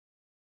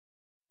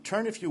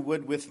Turn, if you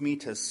would, with me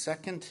to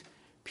Second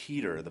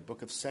Peter, the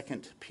book of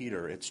Second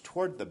Peter. It's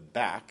toward the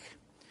back,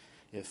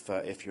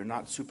 if you're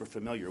not super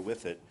familiar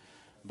with it.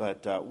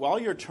 But while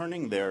you're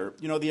turning there,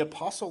 the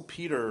Apostle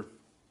Peter,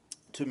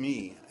 to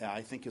me,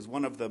 I think is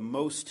one of the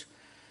most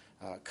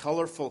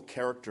colorful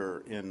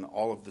character in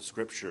all of the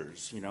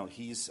Scriptures.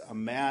 He's a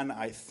man,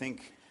 I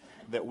think,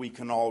 that we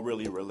can all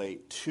really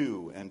relate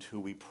to and who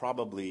we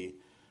probably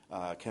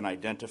can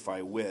identify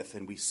with.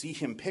 And we see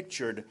him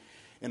pictured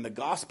in the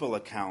gospel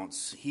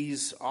accounts.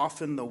 He's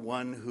often the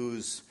one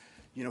who's,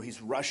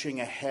 he's rushing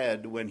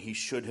ahead when he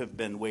should have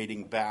been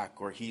waiting back,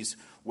 or he's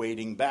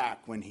waiting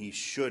back when he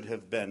should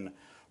have been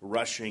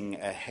rushing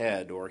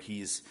ahead, or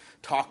he's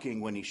talking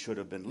when he should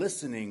have been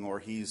listening, or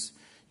he's,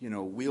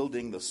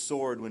 wielding the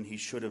sword when he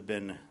should have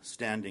been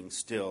standing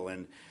still.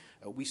 And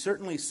we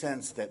certainly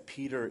sense that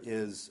Peter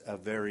is a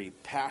very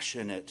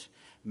passionate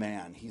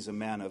man. He's a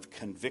man of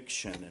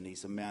conviction, and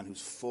he's a man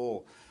who's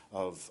full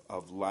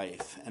of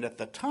life. And at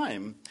the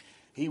time,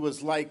 he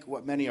was like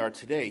what many are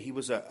today. He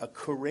was a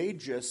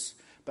courageous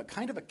but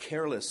kind of a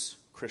careless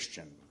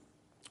Christian,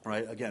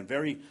 right? Again,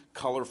 very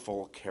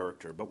colorful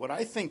character. But what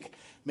I think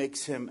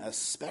makes him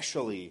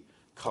especially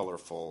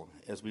colorful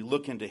as we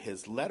look into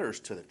his letters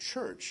to the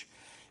church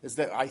is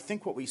that I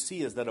think what we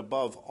see is that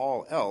above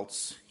all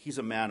else, he's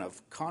a man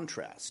of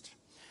contrast.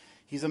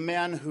 He's a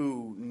man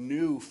who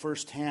knew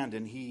firsthand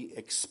and he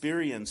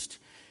experienced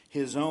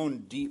his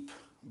own deep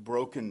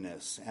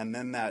brokenness, and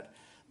then that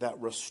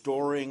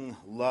restoring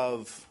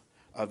love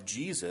of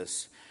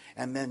Jesus,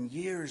 and then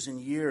years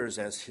and years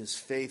as his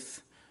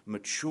faith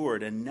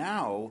matured. And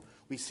now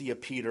we see a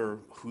Peter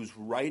who's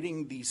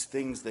writing these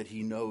things that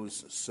he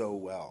knows so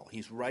well.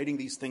 He's writing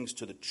these things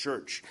to the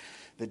church,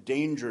 the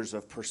dangers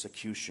of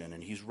persecution,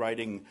 and he's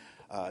writing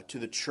to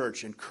the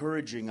church,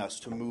 encouraging us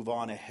to move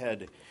on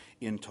ahead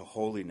into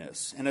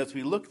holiness. And as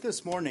we look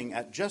this morning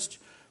at just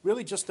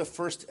the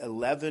first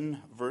 11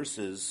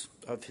 verses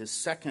of his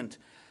second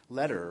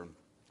letter,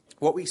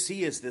 what we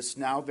see is this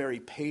now very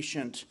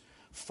patient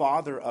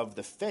father of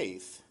the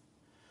faith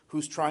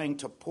who's trying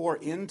to pour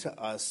into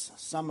us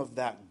some of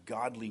that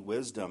godly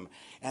wisdom.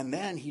 And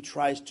then he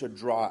tries to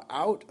draw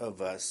out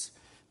of us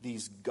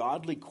these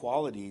godly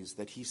qualities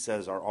that he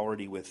says are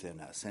already within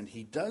us. And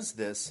he does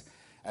this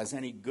as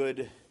any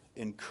good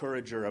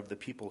encourager of the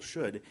people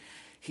should.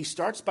 He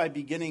starts by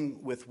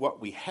beginning with what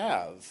we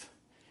have,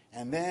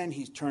 and then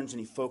he turns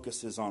and he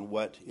focuses on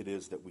what it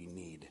is that we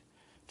need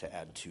to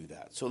add to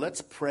that. So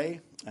let's pray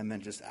and then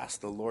just ask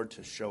the Lord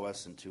to show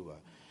us and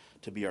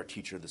to be our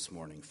teacher this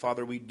morning.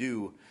 Father, we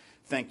do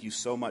thank you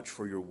so much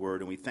for your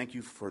word, and we thank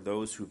you for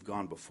those who've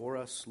gone before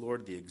us,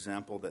 Lord, the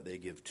example that they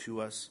give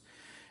to us,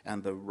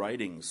 and the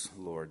writings,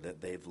 Lord,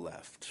 that they've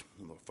left.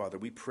 Father,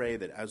 we pray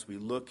that as we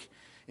look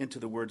into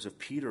the words of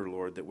Peter,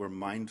 Lord, that we're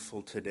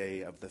mindful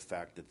today of the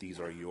fact that these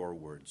are your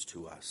words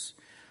to us.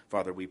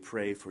 Father, we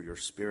pray for your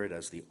Spirit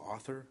as the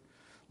author,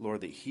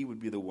 Lord, that he would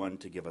be the one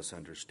to give us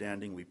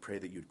understanding. We pray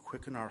that you'd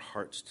quicken our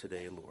hearts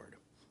today, Lord,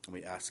 and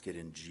we ask it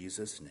in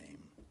Jesus' name.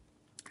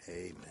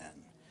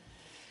 Amen.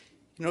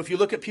 If you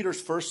look at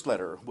Peter's first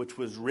letter, which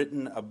was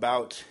written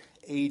about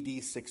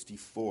AD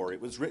 64,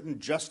 it was written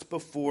just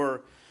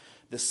before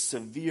the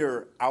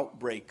severe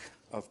outbreak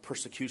of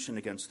persecution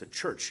against the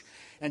church.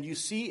 And you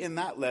see in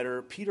that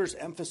letter, Peter's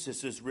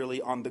emphasis is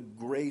really on the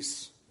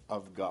grace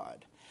of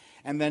God.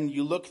 And then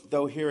you look,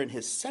 though, here in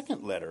his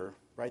second letter,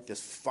 right,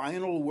 this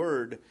final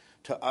word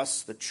to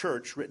us, the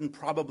church, written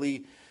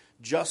probably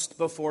just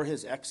before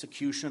his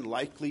execution,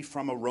 likely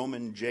from a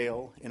Roman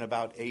jail in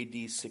about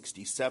AD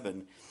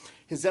 67.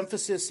 His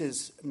emphasis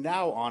is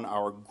now on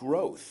our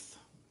growth,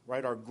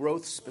 right? Our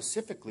growth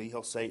specifically,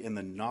 he'll say, in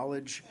the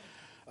knowledge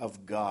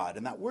of God.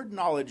 And that word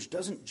knowledge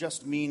doesn't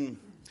just mean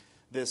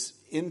this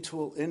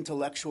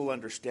intellectual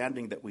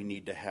understanding that we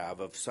need to have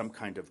of some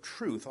kind of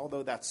truth,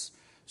 although that's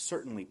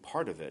certainly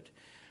part of it.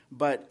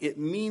 But it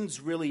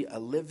means really a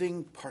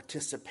living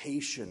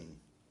participation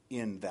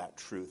in that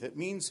truth. It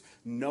means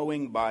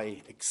knowing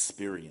by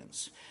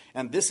experience.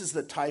 And this is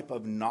the type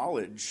of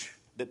knowledge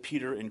that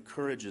Peter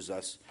encourages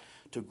us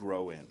to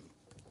grow in.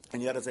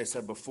 And yet, as I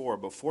said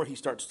before he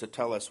starts to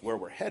tell us where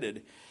we're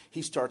headed,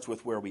 he starts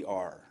with where we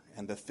are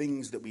and the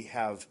things that we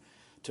have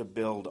to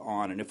build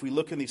on. And if we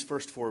look in these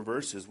first 4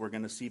 verses, we're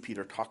going to see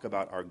Peter talk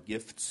about our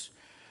gifts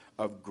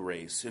of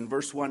grace. In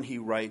verse 1, he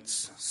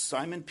writes,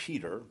 Simon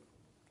Peter,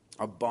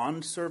 a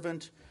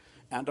bondservant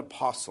and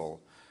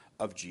apostle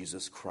of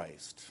Jesus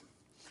Christ.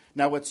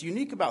 Now, what's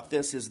unique about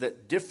this is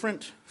that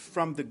different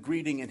from the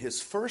greeting in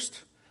his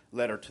first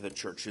letter to the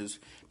churches,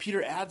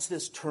 Peter adds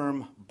this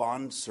term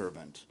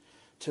bondservant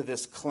to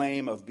this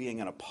claim of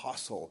being an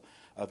apostle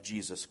of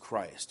Jesus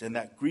Christ. And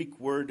that Greek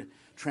word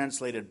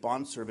translated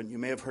bondservant, you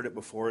may have heard it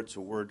before, it's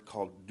a word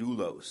called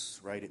doulos,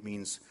 right? It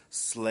means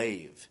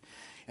slave.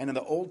 And in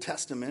the Old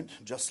Testament,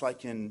 just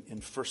like in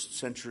first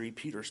century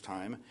Peter's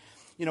time,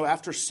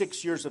 after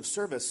 6 years of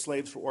service,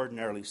 slaves were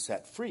ordinarily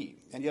set free.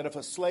 And yet if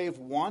a slave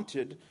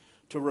wanted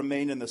to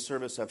remain in the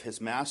service of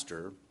his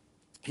master,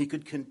 he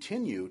could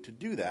continue to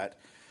do that,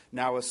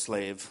 now a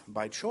slave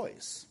by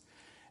choice.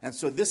 And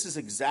so this is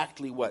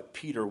exactly what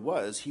Peter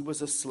was. He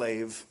was a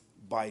slave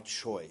by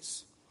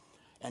choice.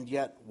 And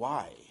yet,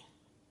 why?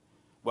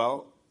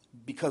 Well,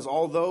 because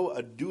although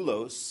a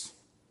doulos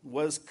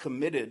was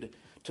committed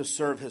to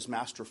serve his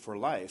master for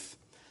life,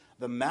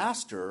 the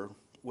master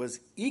was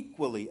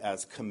equally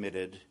as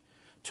committed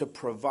to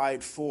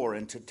provide for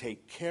and to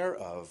take care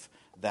of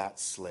that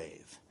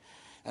slave.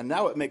 And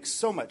now it makes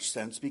so much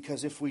sense,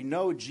 because if we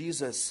know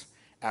Jesus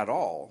at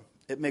all,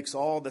 it makes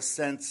all the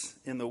sense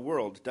in the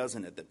world,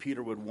 doesn't it, that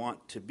Peter would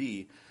want to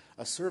be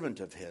a servant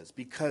of his.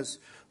 Because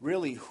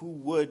really, who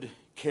would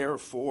care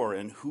for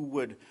and who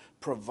would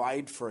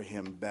provide for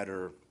him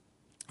better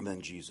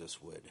than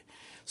Jesus would?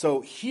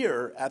 So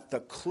here at the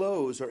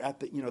close, or at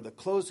the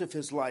close of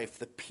his life,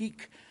 the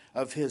peak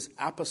of his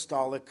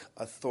apostolic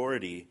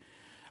authority,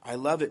 I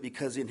love it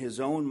because in his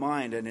own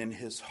mind and in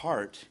his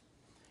heart,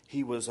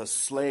 he was a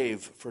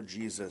slave for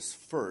Jesus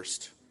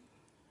first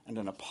and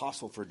an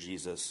apostle for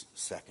Jesus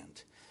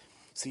second.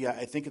 See,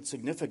 I think it's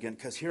significant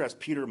because here as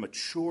Peter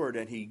matured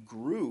and he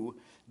grew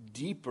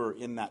deeper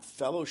in that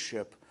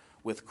fellowship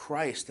with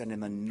Christ and in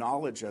the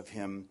knowledge of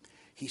him,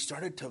 he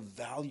started to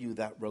value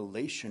that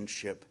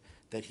relationship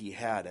that he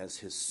had as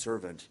his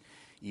servant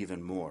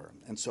even more.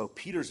 And so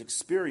Peter's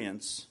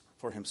experience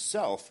for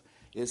himself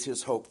is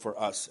his hope for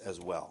us as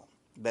well.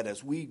 That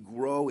as we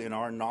grow in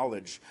our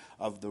knowledge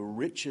of the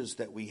riches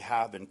that we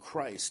have in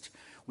Christ,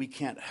 we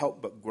can't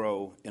help but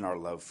grow in our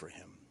love for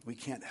him. We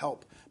can't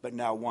help but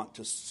now want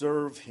to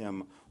serve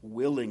him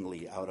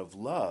willingly out of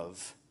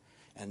love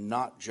and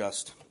not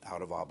just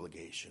out of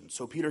obligation.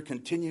 So Peter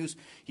continues.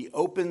 He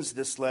opens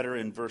this letter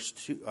in verse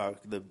 2,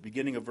 the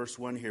beginning of verse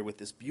 1 here, with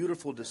this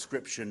beautiful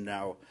description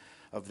now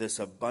of this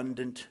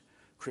abundant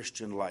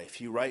Christian life.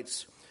 He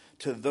writes,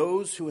 "To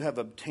those who have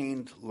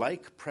obtained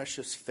like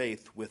precious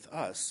faith with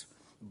us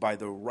by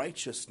the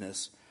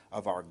righteousness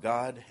of our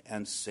God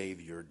and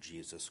Savior,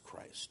 Jesus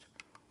Christ."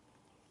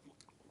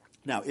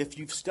 Now, if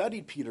you've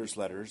studied Peter's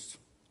letters,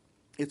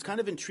 it's kind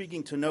of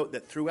intriguing to note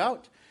that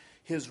throughout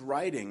his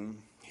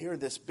writing, here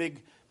this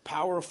big,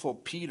 powerful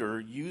Peter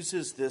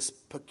uses this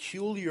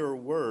peculiar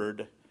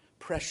word,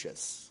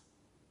 precious,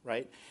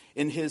 right?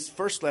 In his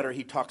first letter,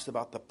 he talks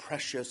about the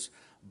precious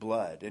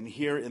blood. And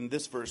here in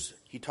this verse,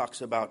 he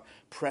talks about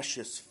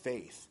precious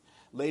faith.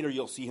 Later,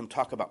 you'll see him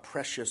talk about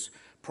precious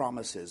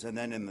promises. And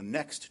then in the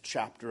next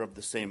chapter of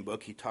the same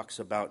book, he talks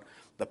about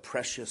the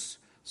precious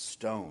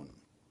stone.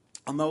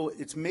 Although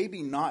it's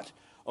maybe not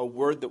a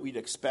word that we'd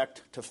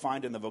expect to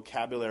find in the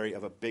vocabulary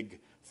of a big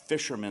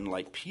fisherman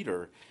like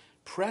Peter,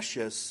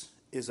 precious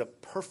is a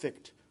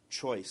perfect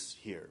choice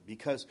here,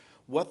 because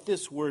what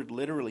this word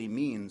literally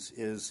means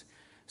is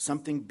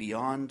something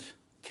beyond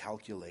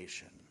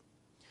calculation.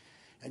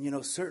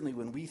 And certainly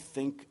when we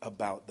think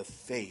about the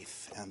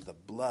faith and the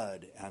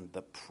blood and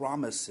the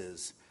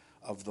promises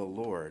of the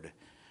Lord,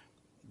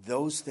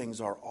 those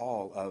things are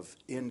all of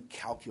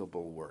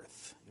incalculable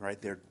worth,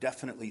 right? They're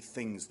definitely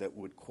things that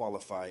would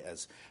qualify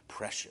as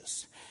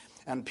precious.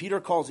 And Peter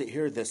calls it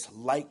here this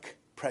like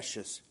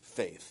precious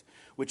faith,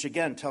 which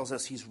again tells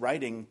us he's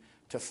writing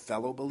to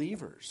fellow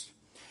believers.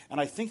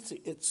 And I think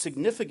it's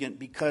significant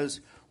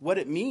because what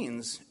it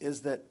means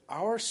is that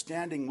our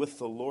standing with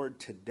the Lord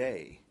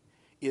today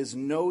is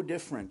no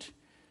different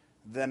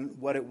than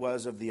what it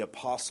was of the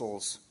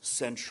apostles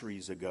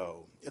centuries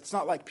ago. It's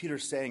not like Peter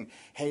saying,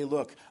 hey,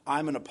 look,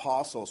 I'm an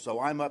apostle, so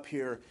I'm up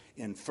here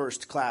in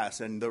first class,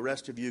 and the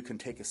rest of you can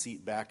take a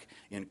seat back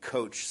in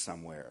coach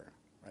somewhere.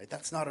 Right?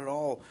 That's not at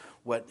all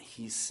what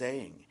he's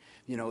saying.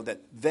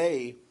 That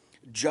they,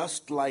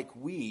 just like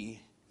we,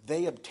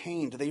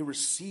 they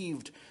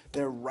received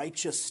their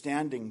righteous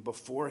standing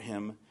before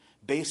him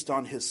based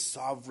on his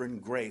sovereign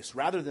grace,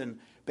 rather than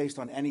based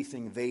on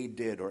anything they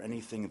did or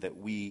anything that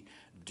we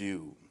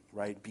do.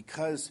 Right?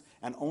 Because,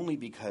 and only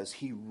because,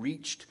 he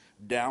reached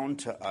down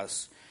to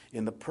us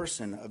in the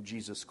person of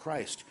Jesus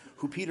Christ,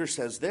 who Peter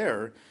says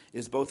there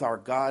is both our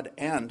God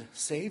and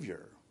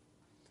Savior.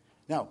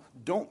 Now,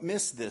 don't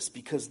miss this,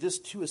 because this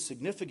too is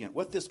significant.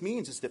 What this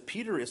means is that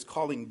Peter is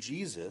calling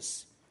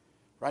Jesus,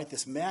 right,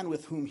 this man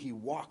with whom he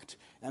walked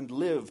and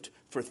lived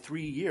for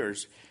 3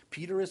 years,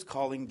 Peter is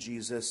calling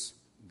Jesus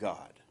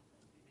God.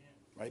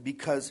 Right?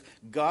 Because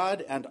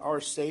God and our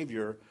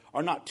Savior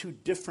are not two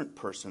different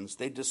persons.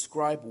 They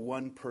describe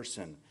one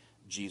person,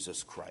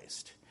 Jesus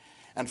Christ.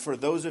 And for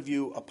those of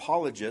you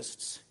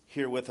apologists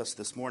here with us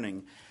this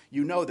morning,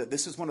 you know that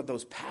this is one of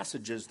those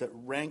passages that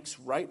ranks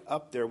right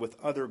up there with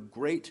other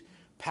great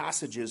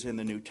passages in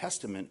the New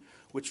Testament,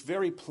 which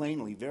very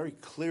plainly, very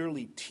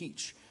clearly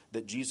teach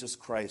that Jesus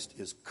Christ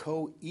is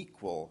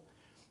co-equal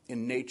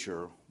in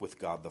nature with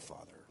God the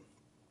Father.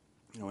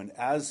 And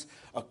as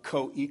a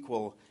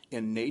co-equal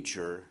in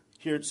nature,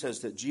 here it says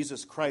that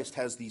Jesus Christ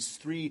has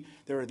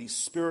there are these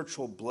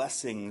spiritual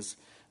blessings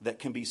that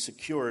can be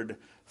secured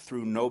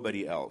through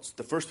nobody else.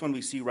 The first one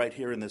we see right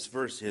here in this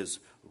verse is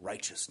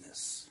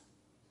righteousness.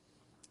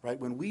 Right?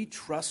 When we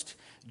trust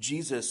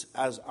Jesus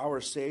as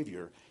our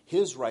Savior,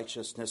 his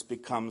righteousness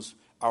becomes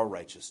our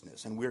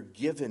righteousness. And we're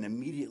given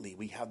immediately,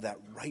 we have that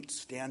right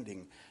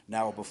standing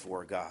now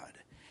before God.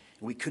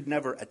 We could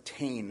never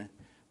attain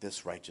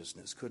this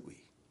righteousness, could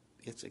we?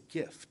 It's a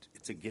gift.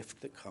 It's a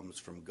gift that comes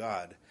from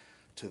God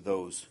to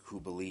those who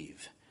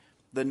believe.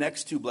 The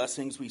next two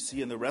blessings we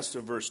see in the rest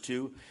of verse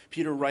 2,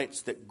 Peter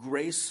writes that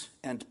grace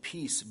and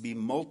peace be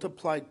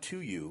multiplied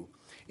to you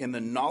in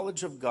the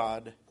knowledge of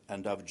God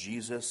and of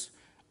Jesus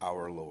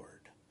our Lord.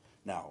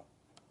 Now,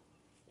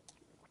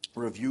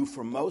 review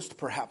for most,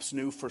 perhaps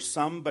new for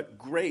some, but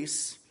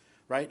grace,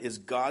 right, is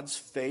God's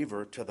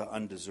favor to the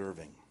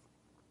undeserving.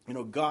 You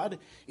know, God,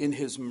 in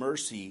his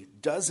mercy,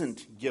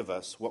 doesn't give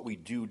us what we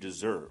do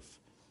deserve,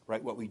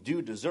 right? What we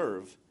do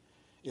deserve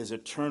is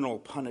eternal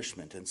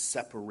punishment and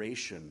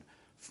separation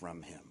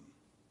from him.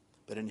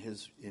 But in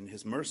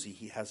his mercy,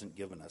 he hasn't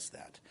given us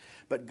that.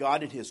 But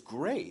God, in his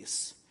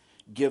grace,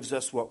 gives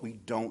us what we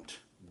don't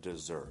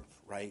deserve,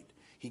 right?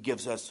 He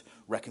gives us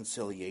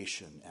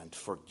reconciliation and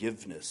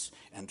forgiveness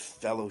and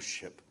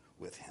fellowship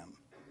with him.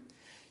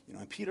 You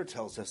know, and Peter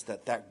tells us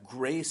that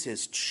grace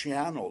is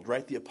channeled,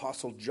 right? The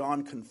Apostle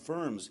John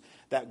confirms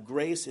that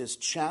grace is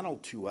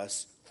channeled to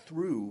us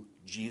through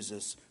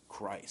Jesus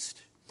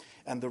Christ.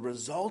 And the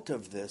result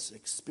of this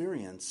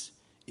experience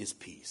is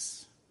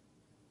peace,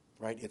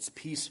 right? It's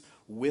peace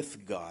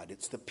with God.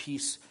 It's the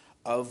peace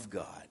of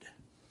God.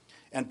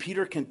 And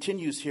Peter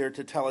continues here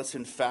to tell us,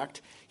 in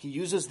fact, he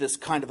uses this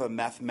kind of a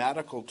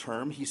mathematical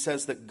term. He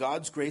says that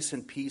God's grace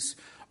and peace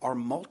are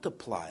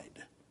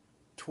multiplied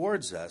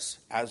towards us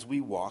as we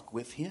walk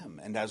with him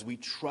and as we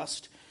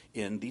trust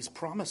in these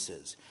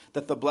promises,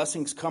 that the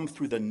blessings come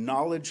through the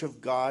knowledge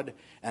of God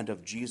and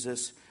of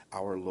Jesus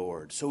our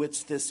Lord. So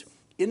it's this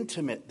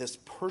intimate, this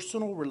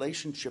personal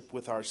relationship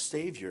with our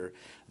Savior.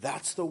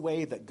 That's the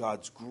way that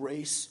God's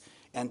grace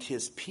and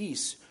his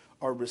peace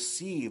are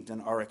received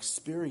and are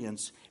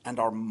experienced and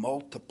are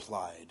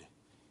multiplied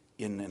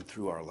in and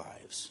through our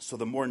lives. So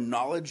the more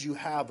knowledge you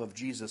have of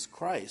Jesus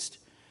Christ,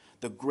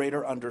 the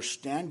greater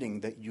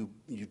understanding that you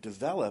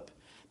develop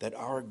that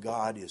our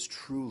God is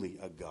truly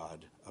a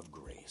God of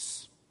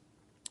grace.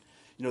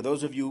 You know,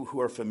 those of you who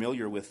are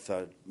familiar with,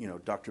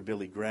 Dr.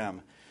 Billy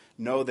Graham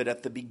know that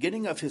at the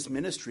beginning of his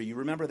ministry, you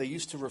remember they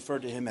used to refer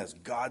to him as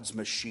God's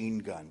machine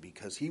gun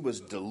because he was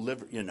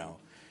delivered, you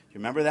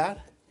remember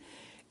that?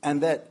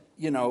 And that,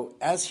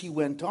 as he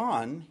went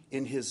on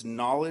in his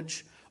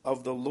knowledge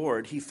of the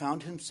Lord, he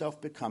found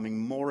himself becoming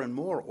more and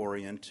more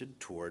oriented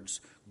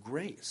towards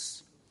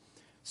grace.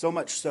 So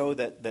much so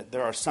that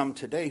there are some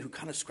today who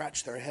kind of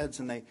scratch their heads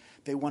and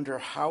they wonder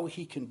how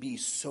he can be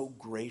so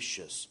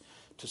gracious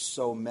to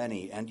so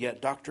many. And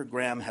yet Dr.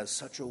 Graham has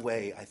such a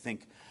way, I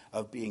think,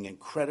 of being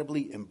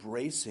incredibly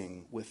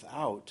embracing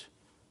without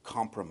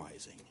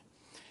compromising.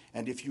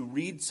 And if you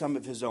read some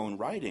of his own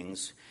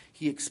writings,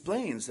 he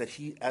explains that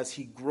as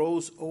he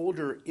grows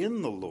older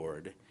in the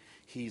Lord,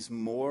 he's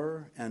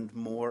more and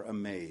more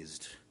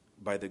amazed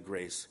by the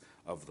grace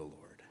of the Lord.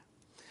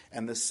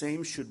 And the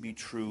same should be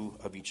true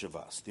of each of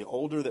us. The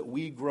older that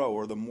we grow,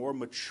 or the more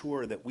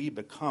mature that we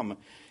become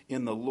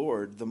in the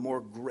Lord, the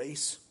more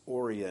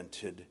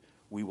grace-oriented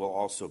we will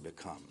also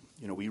become.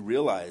 We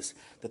realize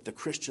that the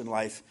Christian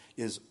life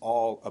is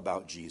all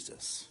about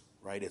Jesus,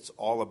 right? It's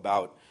all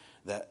about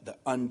the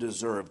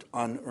undeserved,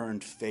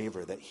 unearned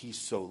favor that he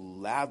so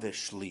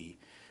lavishly,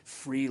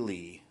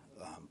 freely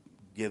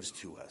gives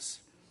to us,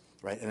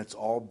 right? And it's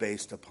all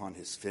based upon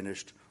his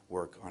finished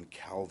work on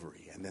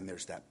Calvary. And then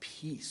there's that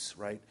peace,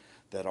 right,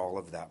 that all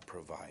of that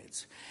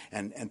provides.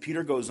 And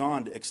Peter goes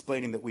on to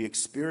explaining that we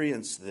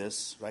experience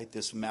this, right,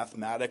 this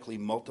mathematically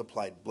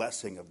multiplied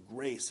blessing of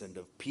grace and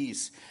of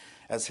peace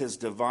as his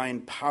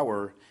divine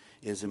power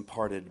is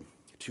imparted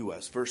to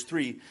us. Verse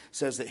 3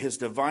 says that his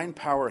divine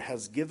power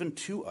has given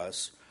to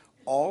us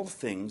all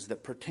things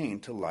that pertain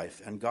to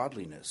life and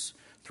godliness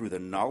through the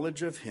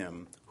knowledge of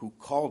him who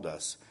called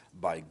us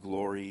by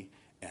glory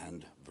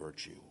and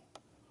virtue.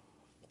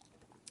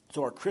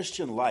 So our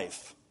Christian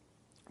life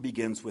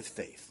begins with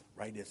faith,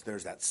 right?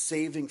 There's that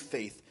saving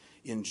faith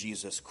in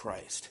Jesus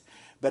Christ.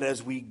 But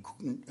as we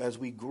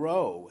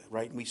grow,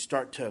 right, and we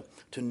start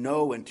to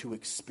know and to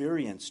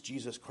experience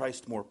Jesus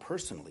Christ more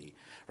personally,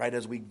 right,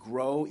 as we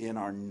grow in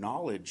our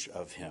knowledge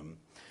of him,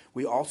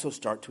 we also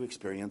start to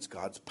experience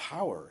God's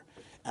power.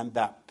 And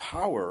that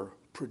power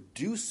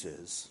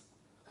produces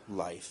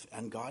life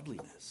and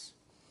godliness,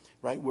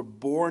 right? We're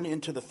born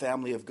into the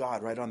family of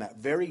God, right? On that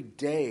very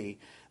day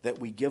that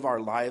we give our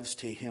lives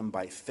to him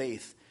by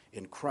faith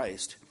in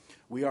Christ,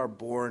 we are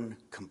born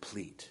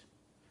complete,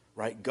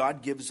 right?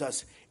 God gives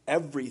us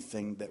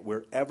everything that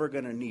we're ever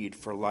going to need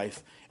for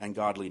life and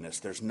godliness.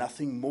 There's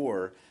nothing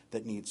more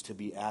that needs to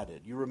be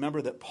added. You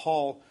remember that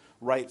Paul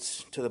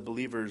writes to the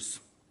believers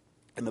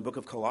in the book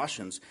of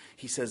Colossians,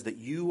 he says that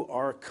you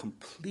are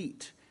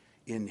complete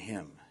in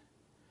him.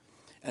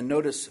 And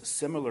notice,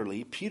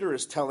 similarly, Peter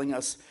is telling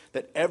us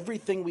that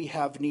everything we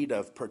have need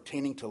of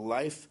pertaining to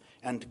life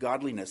and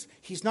godliness,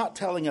 he's not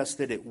telling us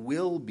that it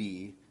will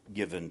be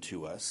given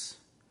to us.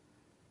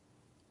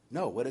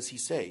 No, what does he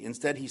say?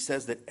 Instead, he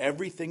says that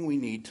everything we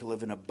need to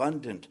live an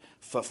abundant,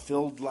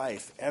 fulfilled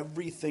life,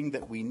 everything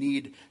that we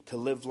need to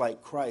live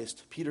like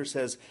Christ, Peter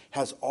says,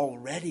 has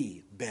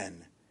already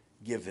been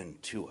given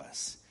to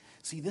us.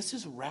 See, this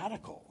is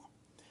radical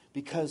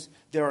because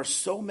there are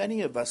so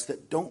many of us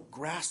that don't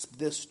grasp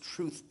this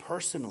truth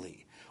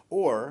personally,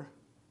 or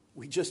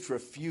we just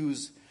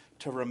refuse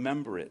to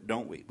remember it,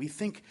 don't we? We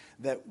think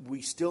that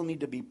we still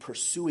need to be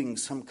pursuing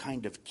some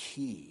kind of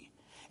key,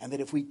 and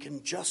that if we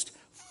can just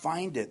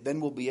find it,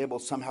 then we'll be able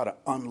somehow to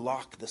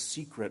unlock the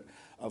secret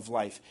of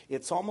life.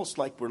 It's almost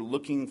like we're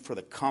looking for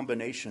the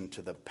combination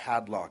to the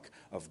padlock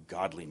of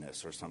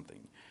godliness or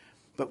something.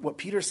 But what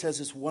Peter says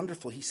is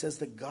wonderful. He says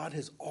that God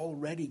has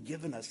already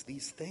given us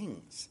these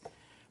things,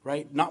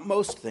 right? Not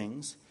most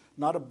things,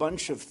 not a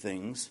bunch of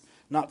things,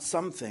 not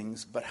some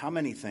things, but how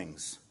many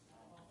things?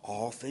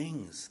 All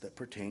things that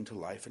pertain to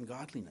life and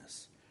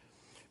godliness.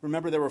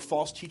 Remember, there were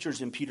false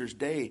teachers in Peter's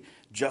day,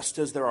 just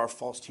as there are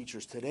false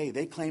teachers today.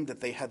 They claimed that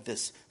they had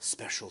this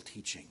special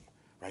teaching,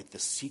 right? The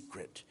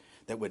secret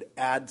that would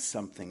add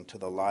something to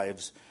the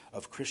lives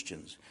of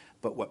Christians.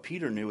 But what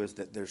Peter knew is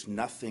that there's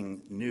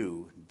nothing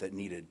new that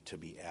needed to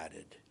be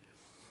added.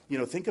 You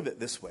know, think of it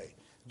this way.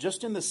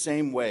 Just in the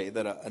same way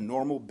that a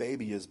normal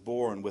baby is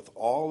born with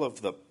all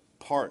of the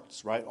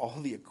parts, right?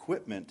 All the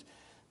equipment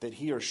that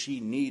he or she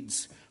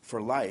needs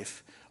for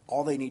life,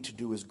 all they need to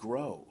do is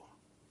grow.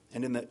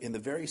 And in the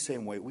very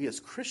same way, we as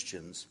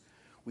Christians,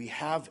 we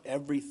have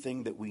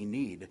everything that we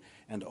need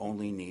and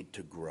only need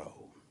to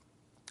grow.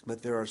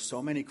 But there are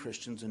so many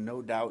Christians, and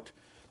no doubt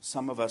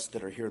some of us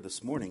that are here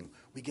this morning,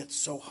 we get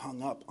so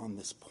hung up on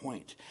this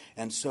point.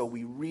 And so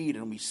we read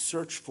and we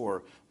search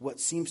for what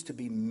seems to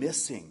be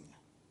missing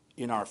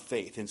in our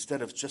faith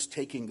instead of just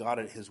taking God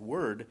at his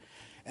word.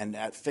 And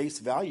at face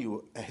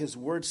value, his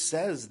word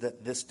says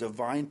that this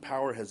divine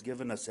power has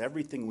given us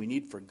everything we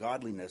need for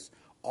godliness,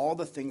 all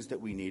the things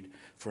that we need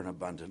for an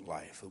abundant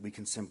life. We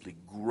can simply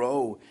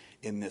grow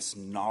in this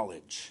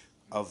knowledge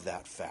of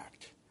that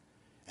fact.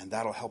 And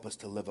that'll help us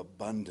to live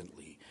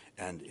abundantly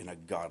and in a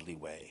godly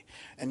way.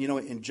 And you know,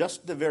 in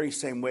just the very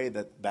same way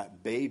that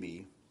that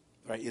baby,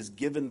 right, is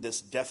given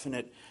this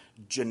definite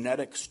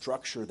genetic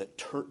structure that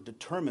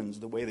determines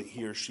the way that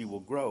he or she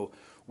will grow,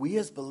 we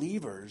as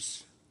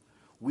believers,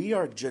 we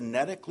are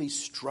genetically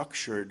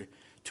structured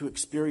to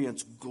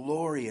experience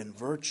glory and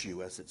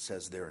virtue, as it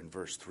says there in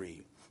verse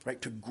 3,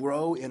 right? To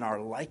grow in our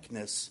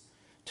likeness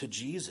to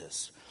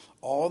Jesus.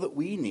 All that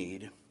we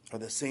need are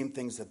the same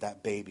things that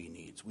that baby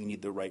needs. We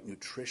need the right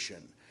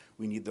nutrition.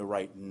 We need the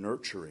right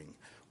nurturing.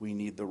 We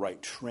need the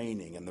right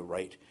training and the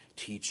right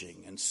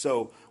teaching. And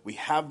so we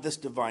have this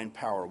divine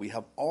power. We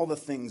have all the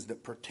things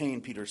that pertain,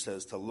 Peter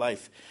says, to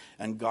life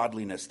and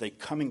godliness. They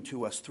coming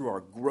to us through our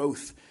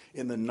growth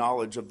in the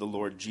knowledge of the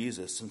Lord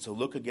Jesus. And so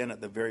look again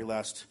at the very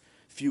last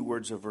few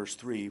words of verse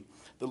 3.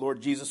 The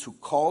Lord Jesus, who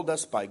called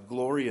us by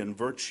glory and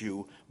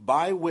virtue,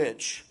 by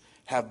which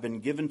have been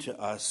given to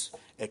us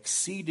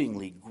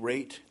exceedingly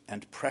great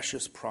and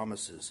precious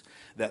promises,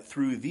 that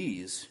through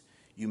these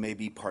you may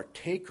be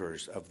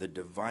partakers of the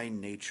divine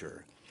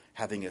nature,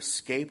 having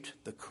escaped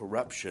the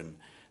corruption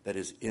that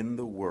is in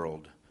the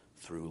world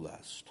through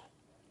lust.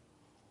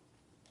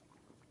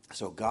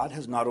 So God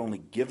has not only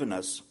given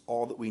us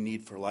all that we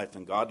need for life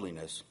and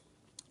godliness,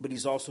 but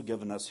he's also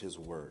given us his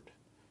word,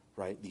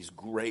 right? These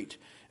great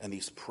and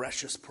these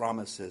precious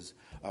promises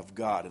of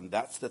God. And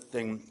that's the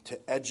thing to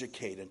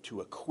educate and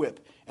to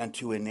equip and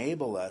to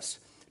enable us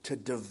to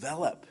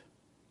develop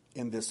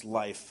in this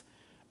life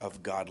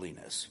of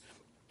godliness.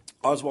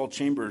 Oswald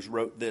Chambers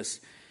wrote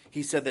this.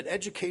 He said that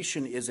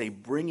education is a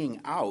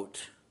bringing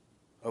out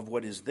of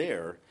what is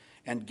there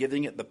and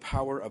giving it the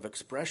power of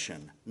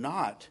expression,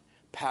 not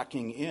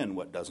packing in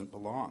what doesn't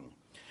belong.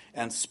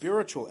 And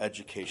spiritual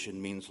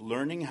education means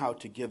learning how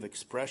to give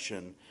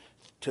expression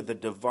to the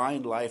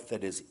divine life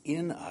that is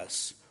in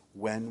us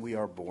when we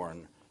are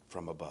born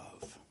from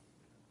above.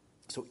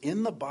 So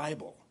in the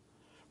Bible,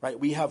 right,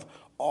 we have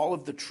all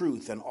of the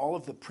truth and all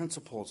of the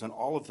principles and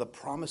all of the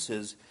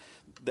promises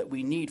that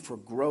we need for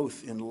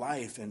growth in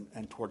life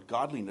and toward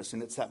godliness.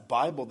 And it's that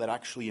Bible that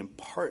actually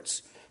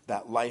imparts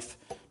that life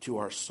to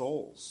our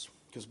souls.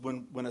 Because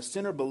when a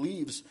sinner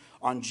believes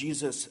on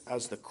Jesus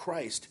as the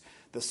Christ,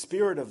 the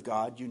Spirit of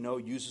God, you know,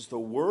 uses the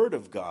Word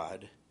of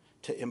God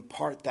to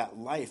impart that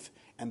life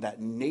and that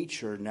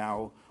nature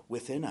now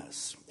within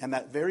us. And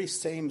that very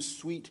same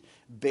sweet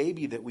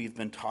baby that we've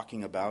been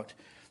talking about,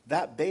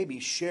 that baby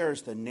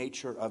shares the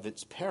nature of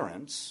its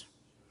parents.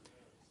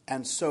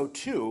 And so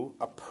too,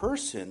 a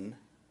person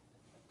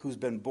who's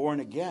been born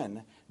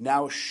again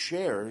now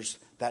shares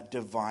that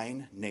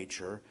divine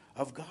nature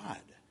of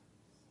God.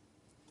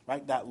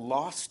 Right? That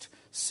lost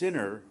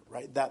sinner,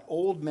 right? That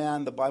old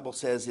man, the Bible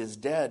says, is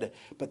dead,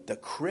 but the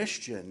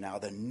Christian now,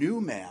 the new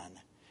man,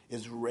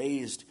 is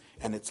raised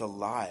and it's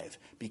alive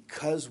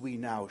because we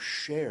now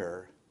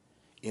share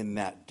in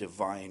that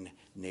divine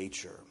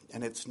nature.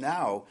 And it's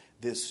now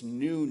this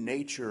new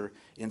nature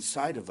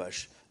inside of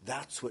us,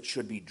 that's what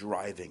should be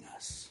driving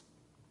us.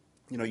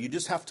 You know, you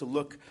just have to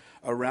look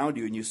around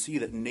you and you see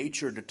that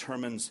nature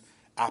determines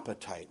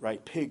appetite,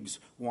 right? Pigs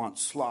want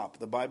slop.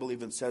 The Bible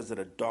even says that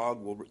a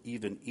dog will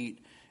even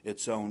eat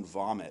its own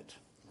vomit,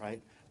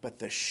 right? But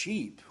the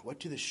sheep, what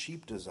do the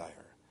sheep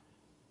desire?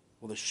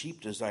 Well, the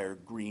sheep desire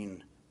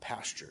green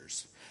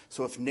pastures.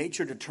 So if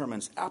nature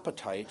determines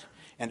appetite,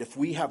 and if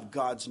we have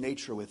God's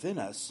nature within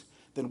us,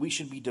 then we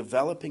should be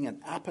developing an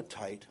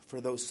appetite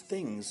for those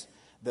things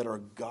that are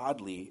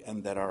godly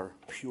and that are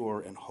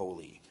pure and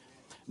holy.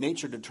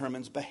 Nature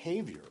determines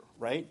behavior,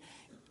 right?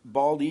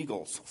 Bald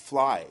eagles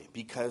fly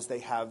because they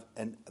have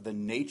the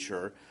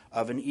nature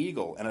of an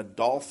eagle, and a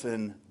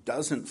dolphin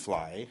doesn't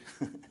fly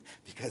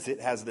because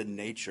it has the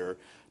nature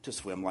to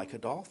swim like a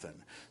dolphin.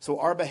 So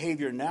our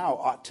behavior now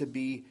ought to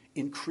be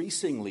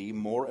increasingly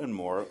more and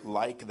more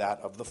like that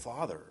of the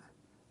Father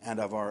and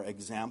of our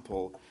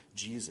example,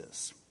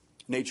 Jesus.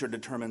 Nature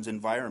determines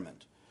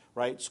environment,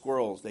 right?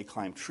 Squirrels, they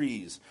climb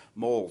trees.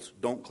 Moles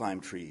don't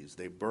climb trees.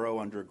 They burrow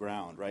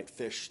underground, right?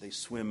 Fish, they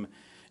swim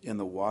in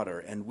the water.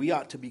 And we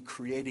ought to be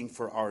creating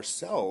for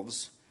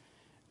ourselves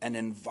an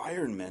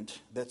environment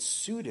that's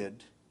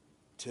suited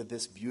to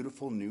this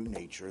beautiful new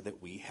nature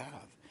that we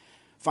have.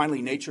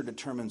 Finally, nature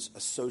determines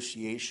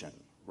association,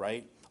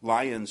 right?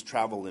 Lions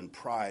travel in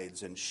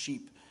prides, and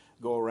sheep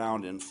go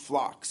around in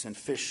flocks, and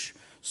fish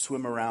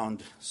swim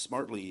around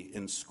smartly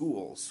in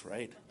schools,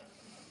 right?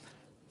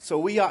 So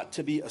we ought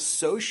to be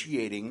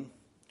associating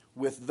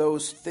with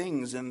those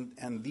things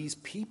and these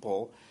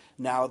people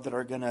now that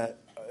are going to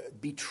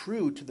be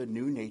true to the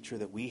new nature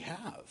that we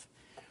have,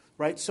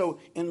 right? So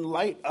in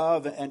light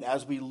of and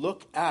as we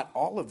look at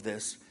all of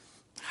this,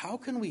 how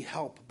can we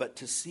help but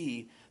to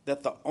see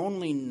that the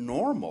only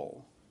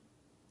normal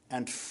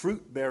and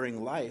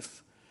fruit-bearing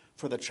life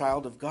for the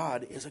child of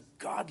God is a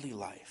godly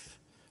life,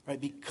 right?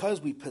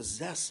 Because we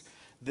possess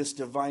this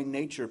divine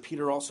nature.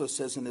 Peter also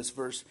says in this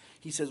verse,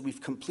 he says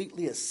we've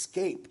completely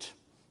escaped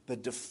the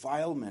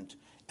defilement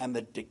and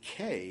the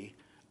decay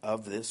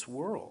of this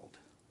world.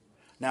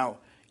 Now,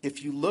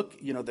 if you look,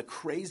 the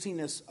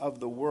craziness of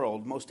the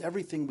world, most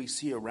everything we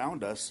see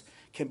around us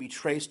can be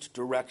traced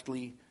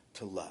directly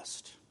to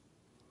lust,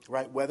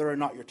 right? Whether or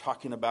not you're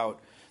talking about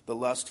the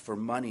lust for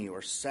money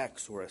or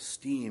sex or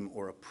esteem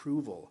or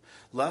approval.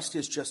 Lust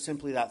is just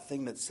simply that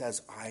thing that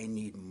says, I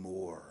need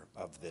more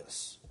of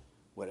this,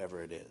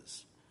 whatever it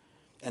is.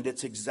 And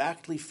it's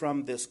exactly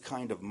from this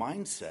kind of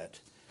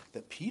mindset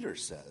that Peter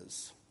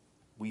says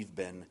we've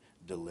been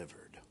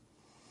delivered.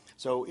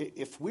 So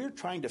if we're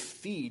trying to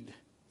feed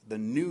the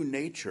new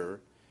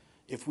nature,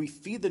 if we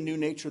feed the new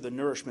nature the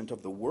nourishment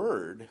of the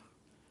Word,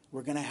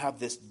 we're going to have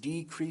this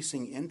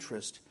decreasing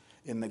interest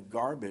in the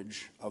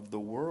garbage of the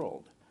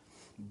world.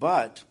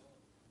 But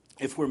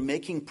if we're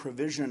making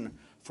provision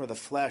for the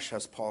flesh,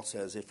 as Paul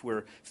says, if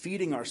we're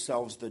feeding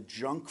ourselves the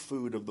junk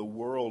food of the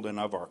world and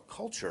of our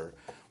culture,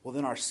 well,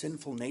 then our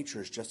sinful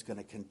nature is just going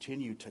to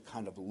continue to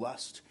kind of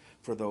lust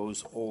for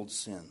those old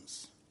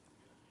sins.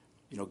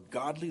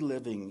 Godly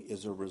living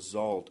is a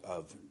result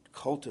of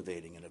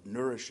cultivating and of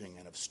nourishing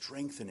and of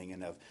strengthening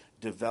and of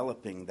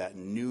developing that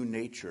new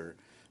nature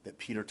that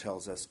Peter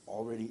tells us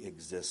already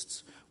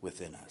exists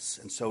within us.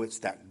 And so it's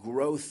that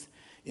growth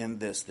in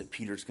this that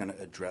Peter's going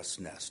to address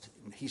next.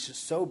 He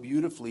just so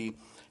beautifully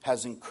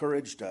has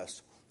encouraged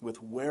us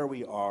with where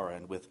we are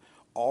and with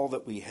all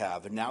that we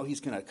have. And now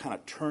he's going to kind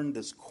of turn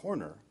this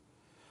corner,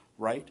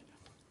 right?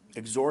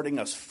 Exhorting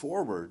us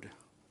forward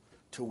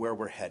to where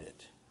we're headed,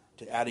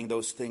 to adding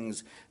those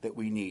things that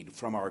we need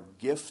from our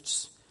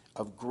gifts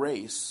of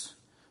grace,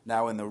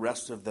 now in the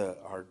rest of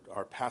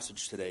our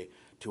passage today,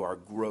 to our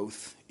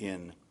growth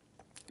in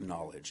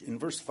knowledge. In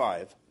verse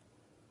 5,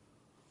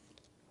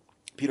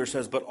 Peter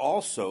says, but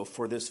also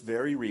for this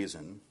very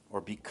reason,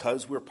 or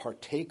because we're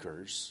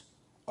partakers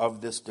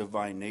of this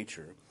divine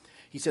nature,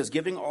 he says,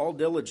 giving all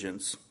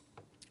diligence,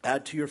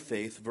 add to your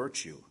faith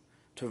virtue,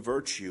 to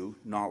virtue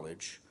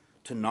knowledge,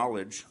 to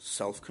knowledge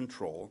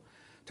self-control,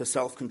 to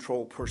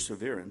self-control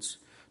perseverance,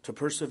 to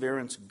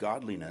perseverance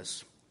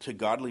godliness, to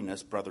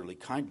godliness brotherly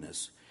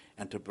kindness,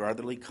 and to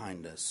brotherly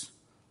kindness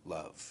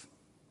love.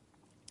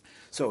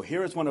 So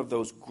here is one of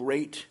those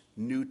great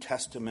New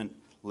Testament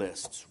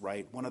lists,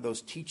 right? One of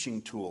those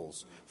teaching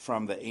tools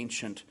from the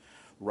ancient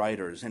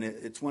writers. And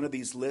it's one of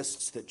these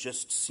lists that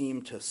just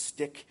seem to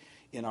stick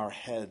in our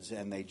heads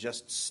and they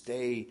just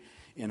stay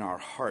in our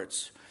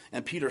hearts.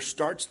 And Peter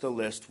starts the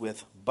list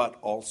with, but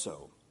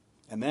also,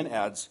 and then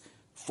adds,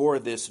 for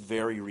this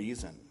very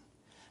reason,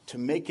 to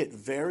make it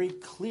very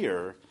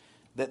clear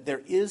that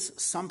there is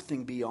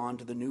something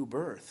beyond the new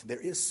birth. There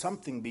is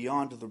something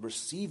beyond the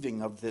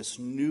receiving of this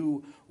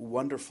new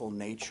wonderful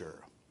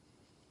nature.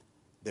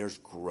 There's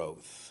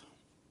growth,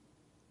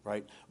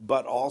 right?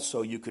 But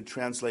also you could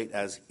translate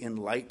as in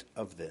light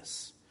of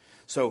this.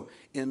 So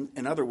in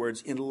other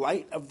words, in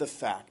light of the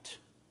fact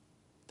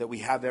that we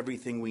have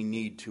everything we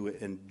need to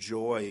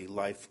enjoy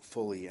life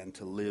fully and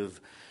to live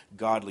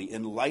godly,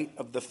 in light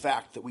of the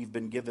fact that we've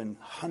been given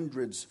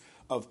hundreds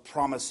of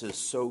promises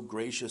so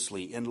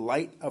graciously, in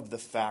light of the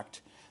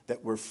fact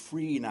that we're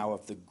free now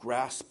of the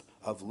grasp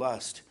of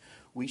lust,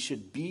 we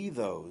should be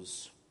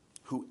those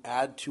who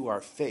add to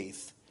our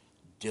faith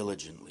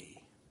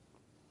diligently,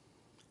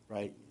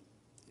 right?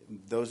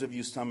 Those of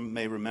you, some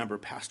may remember,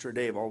 Pastor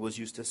Dave always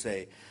used to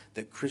say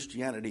that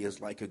Christianity is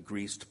like a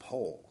greased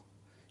pole.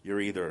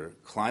 You're either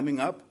climbing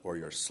up or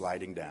you're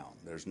sliding down.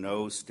 There's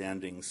no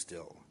standing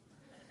still.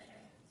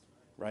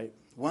 Right?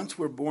 Once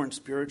we're born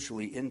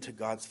spiritually into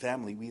God's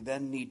family, we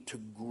then need to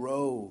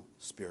grow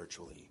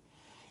spiritually.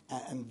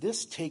 And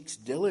this takes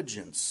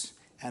diligence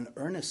and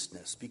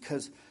earnestness,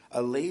 because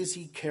a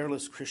lazy,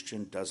 careless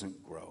Christian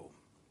doesn't grow.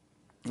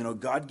 You know,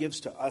 God gives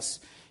to us,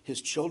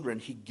 his children,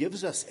 he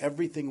gives us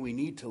everything we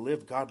need to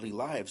live godly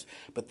lives,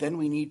 but then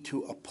we need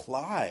to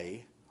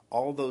apply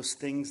all those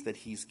things that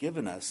he's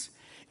given us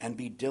and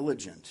be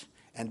diligent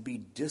and be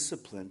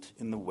disciplined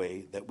in the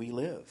way that we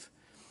live.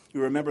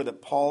 You remember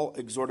that Paul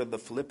exhorted the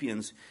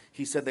Philippians.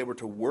 He said they were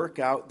to work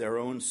out their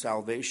own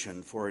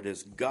salvation, for it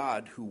is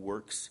God who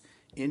works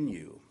in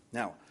you.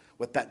 Now,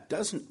 what that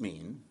doesn't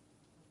mean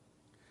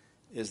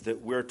is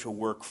that we're to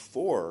work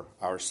for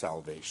our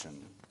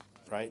salvation,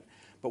 right?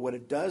 But what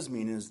it does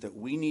mean is that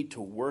we need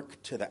to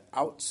work to the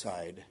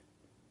outside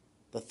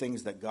the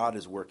things that God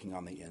is working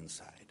on the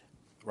inside,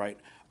 right?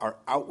 Our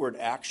outward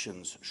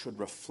actions should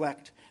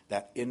reflect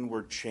that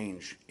inward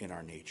change in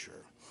our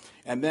nature.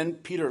 And then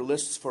Peter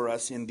lists for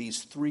us in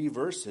these 3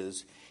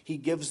 verses, he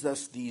gives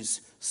us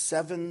these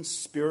 7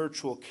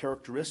 spiritual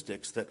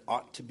characteristics that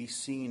ought to be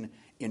seen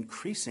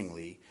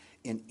increasingly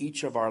in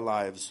each of our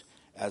lives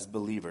as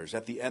believers.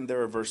 At the end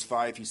there of verse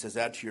 5, he says,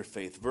 add to your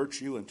faith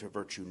virtue, and to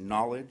virtue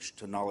knowledge,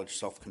 to knowledge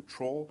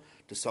self-control,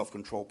 to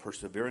self-control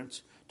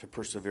perseverance, to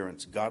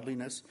perseverance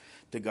godliness,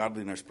 to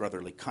godliness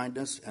brotherly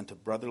kindness, and to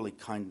brotherly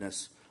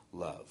kindness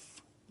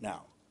love.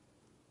 Now,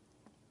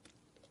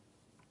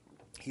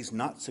 he's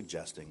not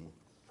suggesting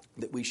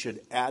that we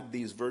should add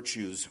these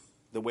virtues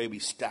the way we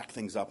stack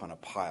things up on a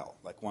pile,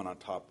 like one on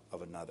top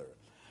of another.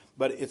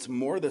 But it's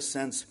more the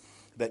sense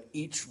that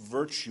each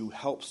virtue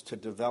helps to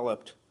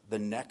develop the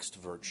next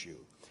virtue.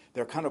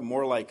 They're kind of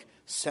more like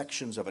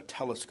sections of a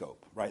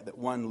telescope, right? That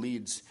one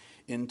leads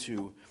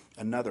into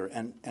another.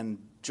 And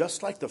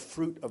just like the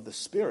fruit of the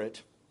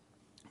Spirit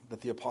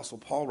that the Apostle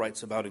Paul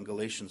writes about in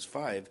Galatians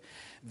 5,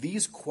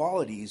 these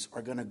qualities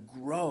are going to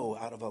grow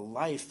out of a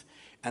life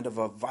and of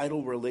a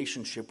vital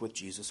relationship with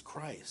Jesus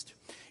Christ.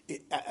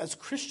 As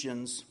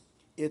Christians,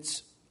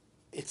 it's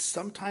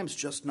sometimes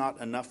just not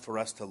enough for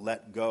us to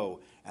let go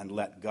and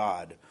let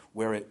God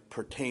where it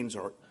pertains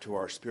to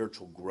our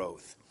spiritual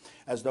growth,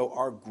 as though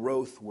our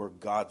growth were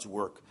God's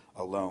work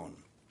alone.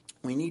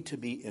 We need to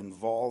be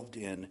involved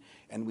in,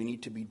 and we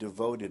need to be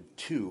devoted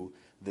to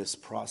this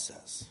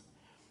process.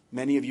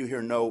 Many of you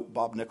here know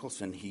Bob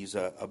Nicholson. He's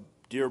a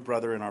dear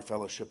brother in our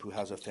fellowship who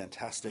has a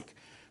fantastic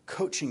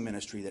coaching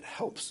ministry that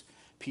helps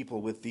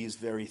people with these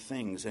very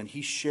things. And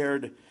he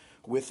shared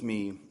with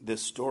me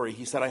this story.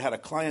 He said, I had a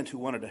client who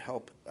wanted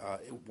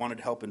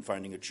help in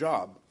finding a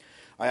job.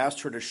 I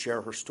asked her to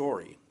share her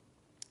story.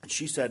 And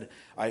she said,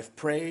 I've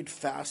prayed,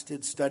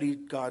 fasted,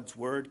 studied God's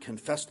word,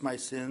 confessed my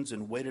sins,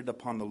 and waited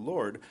upon the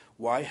Lord.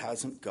 Why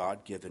hasn't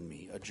God given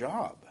me a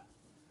job?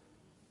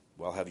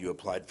 Well, have you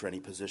applied for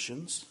any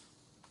positions?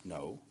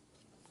 No.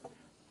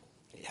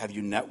 Have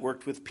you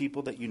networked with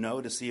people that you know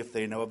to see if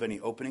they know of any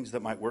openings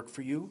that might work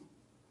for you?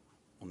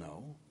 Well,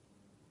 no.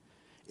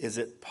 Is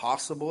it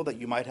possible that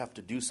you might have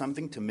to do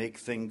something to make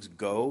things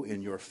go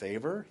in your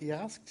favor? He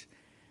asked.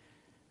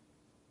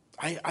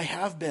 I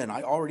have been.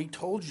 I already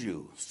told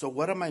you. So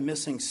what am I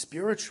missing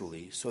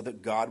spiritually so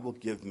that God will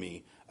give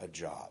me a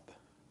job?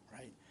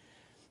 Right?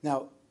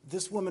 Now,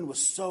 this woman was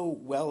so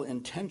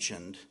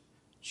well-intentioned.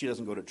 She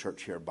doesn't go to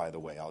church here, by the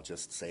way. I'll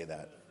just say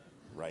that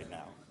right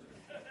now.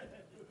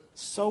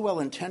 So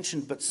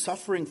well-intentioned, but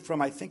suffering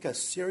from, I think, a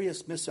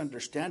serious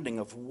misunderstanding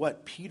of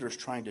what Peter's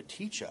trying to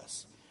teach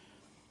us.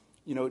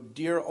 You know,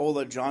 dear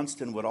Ola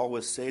Johnston would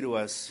always say to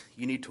us,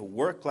 you need to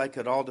work like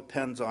it all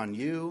depends on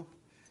you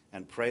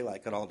and pray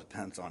like it all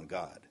depends on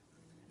God.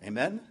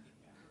 Amen?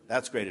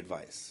 That's great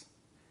advice.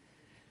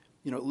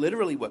 You know,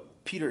 literally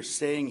what Peter's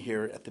saying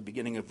here at the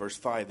beginning of verse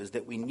 5 is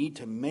that we need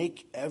to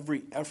make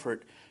every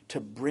effort to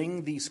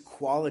bring these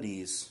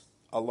qualities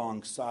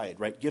alongside,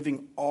 right?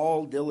 Giving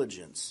all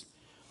diligence.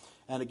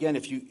 And again,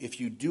 if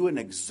you do an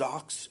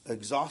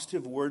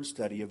exhaustive word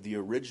study of the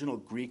original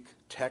Greek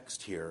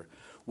text here,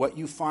 what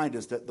you find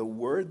is that the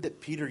word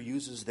that Peter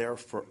uses there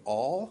for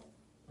all,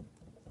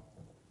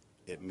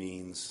 it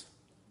means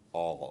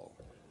all,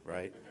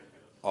 right?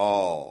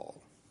 All.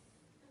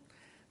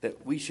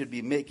 That we should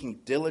be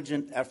making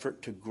diligent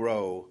effort to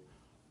grow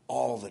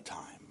all the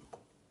time,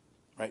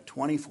 right?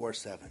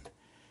 24/7.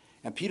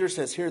 And Peter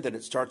says here that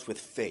it starts with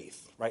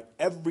faith, right?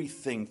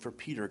 Everything for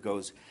Peter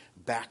goes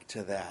back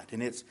to that.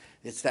 And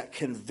it's that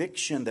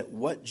conviction that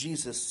what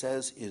Jesus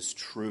says is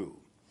true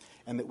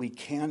and that we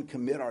can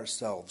commit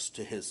ourselves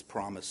to his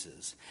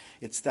promises.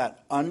 It's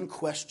that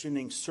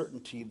unquestioning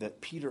certainty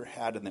that Peter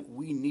had and that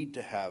we need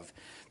to have,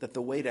 that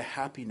the way to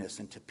happiness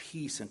and to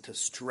peace and to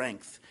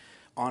strength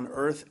on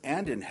earth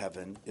and in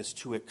heaven is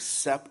to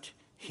accept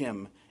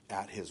him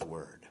at his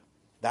word.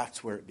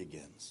 That's where it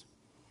begins.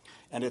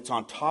 And it's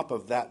on top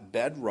of that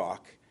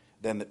bedrock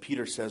then that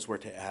Peter says we're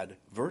to add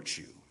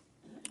virtue,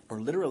 or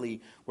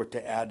literally we're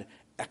to add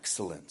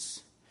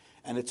excellence.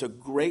 And it's a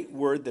great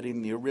word that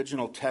in the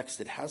original text,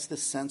 it has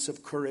this sense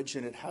of courage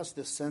and it has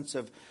this sense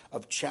of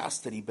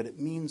chastity, but it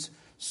means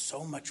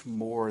so much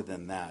more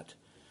than that.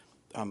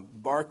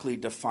 Barclay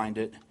defined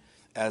it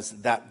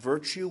as that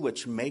virtue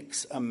which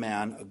makes a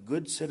man a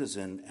good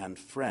citizen and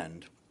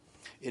friend.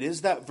 It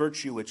is that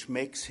virtue which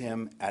makes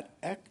him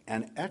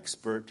an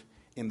expert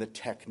in the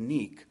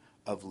technique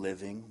of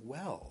living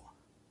well.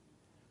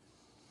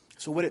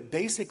 So what it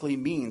basically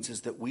means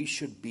is that we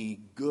should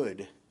be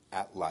good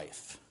at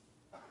life.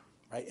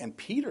 Right? And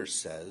Peter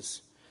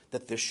says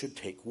that this should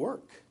take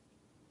work,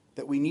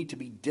 that we need to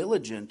be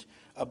diligent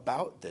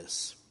about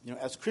this.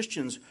 As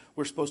Christians,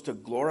 we're supposed to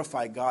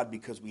glorify God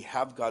because we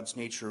have God's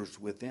natures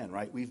within,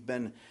 right? We've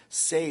been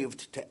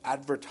saved to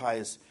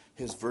advertise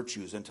his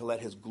virtues and to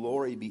let his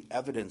glory be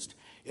evidenced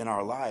in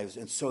our lives.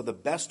 And so the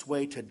best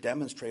way to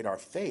demonstrate our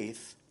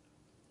faith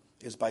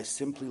is by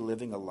simply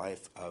living a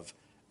life of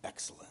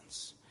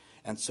excellence.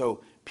 And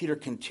so Peter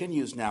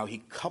continues now.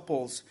 He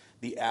couples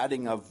the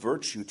adding of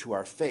virtue to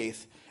our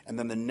faith, and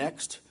then the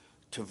next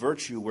to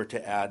virtue we're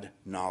to add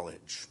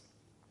knowledge,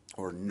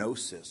 or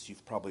gnosis.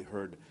 You've probably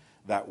heard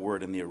that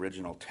word in the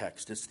original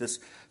text. It's this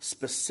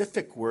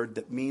specific word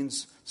that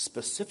means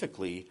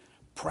specifically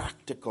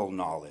practical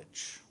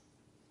knowledge.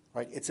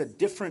 Right? It's a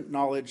different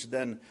knowledge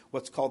than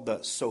what's called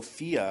the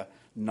Sophia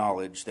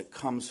knowledge that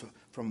comes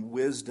from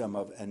wisdom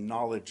and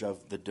knowledge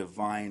of the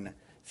divine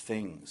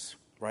things.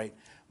 Right?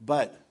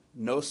 But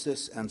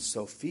Gnosis and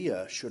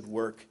Sophia should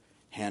work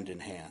hand in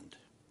hand.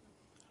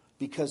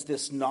 Because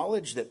this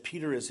knowledge that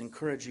Peter is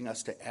encouraging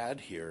us to add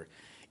here,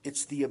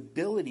 it's the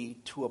ability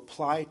to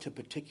apply to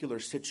particular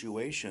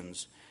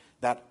situations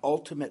that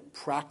ultimate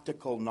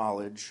practical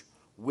knowledge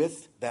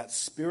with that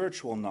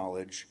spiritual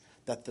knowledge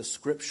that the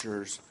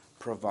scriptures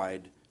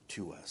provide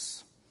to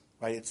us.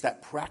 Right? It's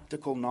that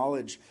practical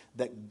knowledge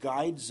that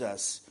guides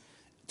us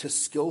to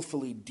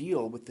skillfully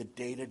deal with the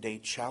day-to-day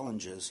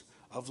challenges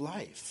of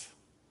life.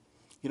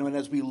 And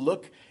as we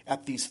look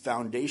at these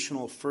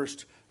foundational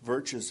first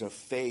virtues of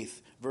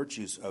faith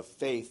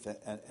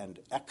and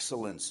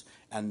excellence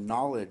and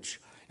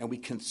knowledge, and we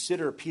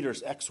consider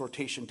Peter's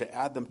exhortation to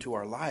add them to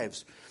our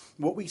lives,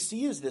 what we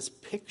see is this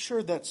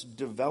picture that's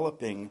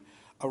developing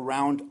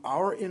around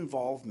our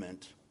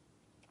involvement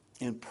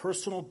in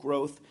personal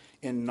growth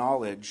in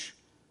knowledge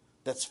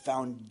that's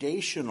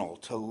foundational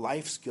to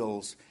life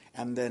skills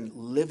and then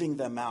living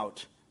them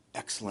out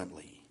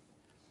excellently.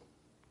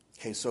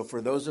 Okay, so for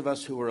those of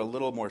us who are a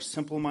little more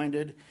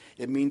simple-minded,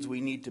 it means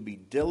we need to be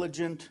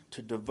diligent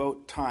to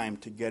devote time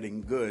to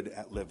getting good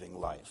at living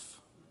life.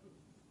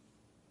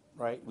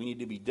 Right? We need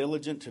to be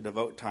diligent to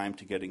devote time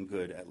to getting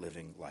good at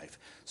living life.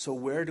 So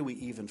where do we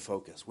even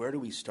focus? Where do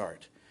we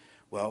start?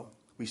 Well,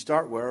 we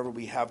start wherever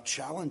we have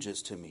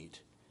challenges to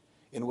meet,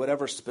 in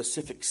whatever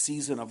specific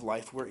season of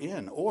life we're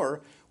in. Or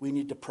we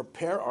need to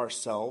prepare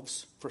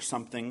ourselves for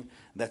something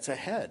that's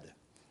ahead.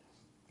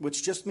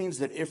 Which just means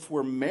that if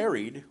we're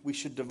married, we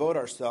should devote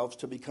ourselves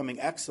to becoming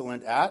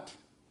excellent at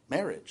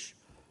marriage.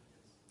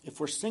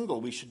 If we're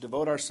single, we should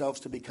devote ourselves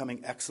to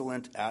becoming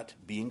excellent at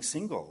being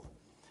single.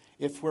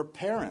 If we're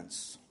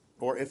parents,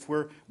 or if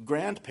we're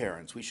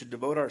grandparents, we should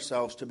devote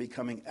ourselves to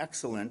becoming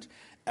excellent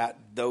at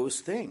those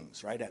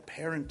things, right? At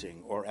parenting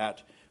or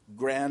at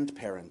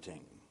grandparenting.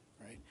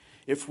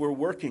 If we're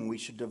working, we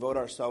should devote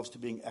ourselves to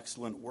being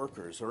excellent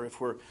workers. Or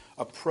if we're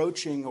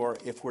approaching or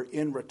if we're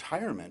in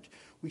retirement,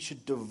 we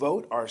should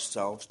devote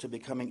ourselves to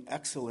becoming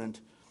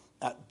excellent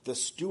at the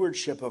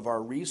stewardship of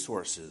our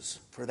resources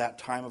for that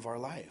time of our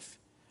life.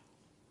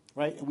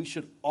 Right? And we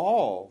should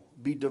all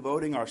be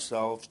devoting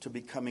ourselves to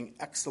becoming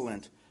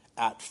excellent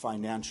at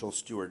financial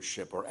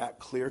stewardship or at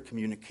clear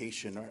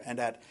communication and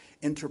at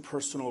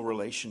interpersonal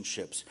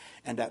relationships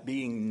and at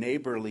being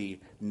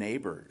neighborly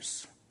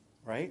neighbors.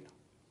 Right?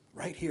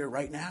 Right here,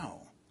 right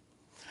now.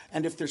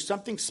 And if there's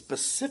something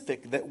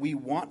specific that we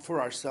want for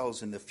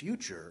ourselves in the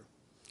future,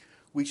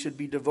 we should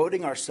be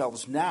devoting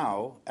ourselves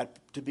now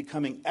to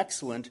becoming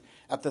excellent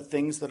at the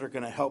things that are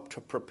going to help to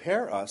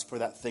prepare us for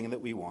that thing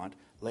that we want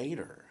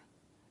later.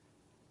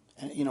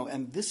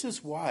 And this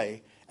is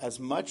why, as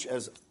much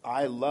as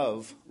I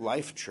love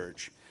Life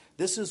Church,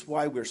 this is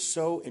why we're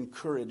so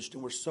encouraged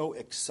and we're so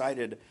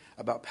excited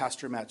about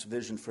Pastor Matt's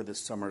vision for this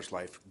summer's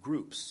life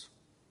groups.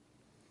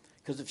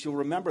 Because if you'll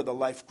remember, the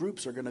life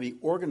groups are going to be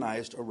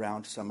organized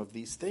around some of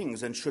these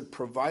things and should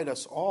provide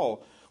us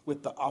all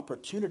with the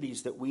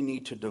opportunities that we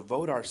need to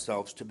devote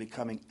ourselves to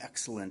becoming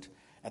excellent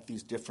at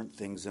these different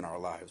things in our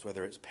lives,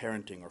 whether it's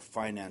parenting or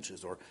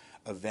finances or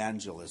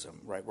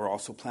evangelism, right? We're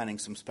also planning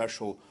some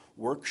special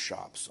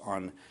workshops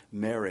on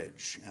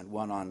marriage and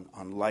one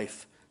on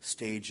life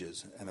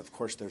stages. And of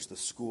course, there's the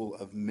School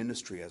of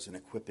Ministry as an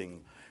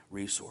equipping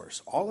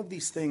resource. All of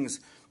these things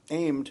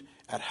aimed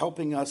at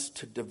helping us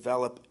to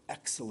develop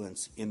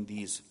excellence in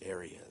these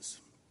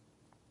areas.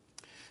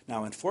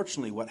 Now,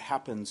 unfortunately, what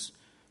happens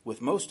with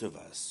most of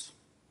us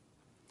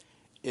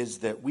is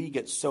that we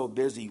get so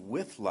busy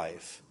with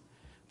life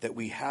that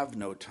we have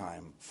no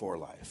time for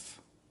life.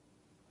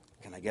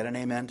 Can I get an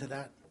amen to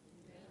that?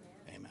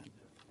 Amen.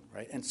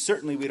 right? And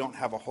certainly we don't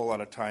have a whole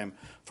lot of time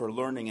for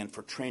learning and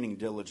for training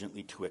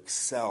diligently to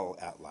excel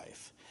at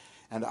life.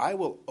 And I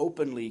will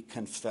openly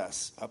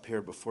confess up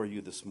here before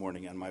you this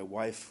morning, and my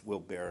wife will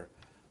bear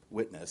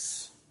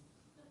witness,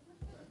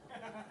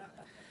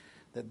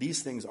 that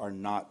these things are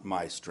not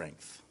my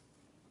strength.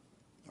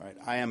 Right?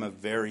 I am a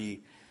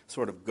very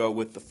sort of go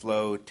with the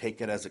flow,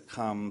 take it as it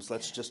comes,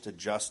 let's just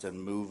adjust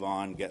and move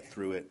on, get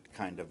through it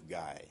kind of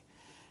guy.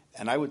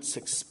 And I would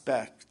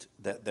suspect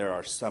that there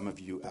are some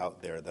of you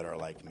out there that are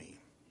like me.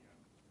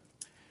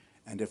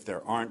 And if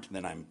there aren't,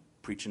 then I'm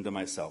preaching to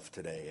myself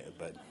today,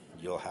 but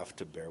you'll have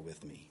to bear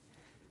with me.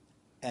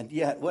 And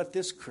yet what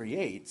this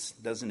creates,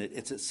 doesn't it?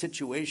 It's a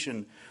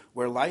situation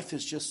where life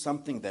is just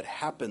something that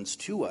happens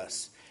to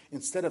us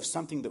instead of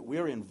something that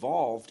we're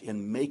involved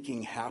in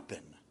making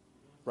happen,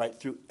 right?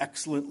 Through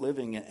excellent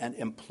living and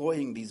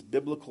employing these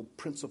biblical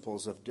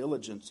principles of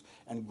diligence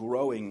and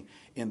growing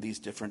in these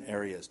different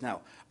areas.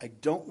 Now, I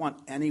don't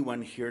want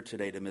anyone here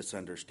today to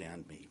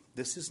misunderstand me.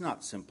 This is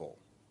not simple,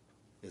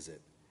 is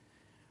it?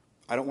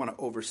 I don't want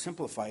to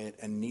oversimplify it,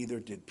 and neither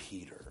did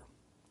Peter.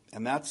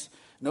 And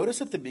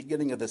notice at the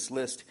beginning of this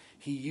list,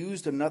 he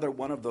used another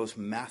one of those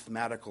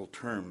mathematical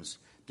terms,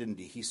 didn't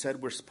he? He said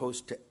we're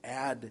supposed to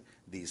add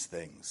these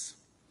things.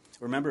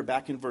 Remember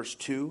back in verse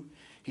 2,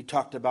 he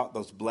talked about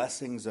those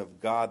blessings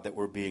of God that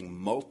were being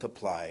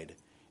multiplied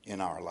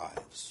in our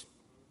lives.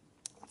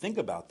 Think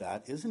about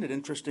that. Isn't it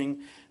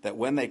interesting that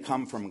when they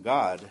come from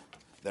God,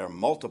 they're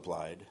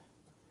multiplied,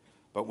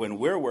 but when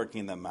we're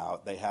working them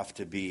out, they have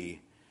to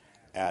be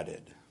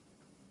added?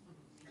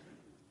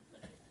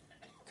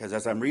 Because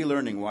as I'm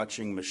relearning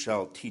watching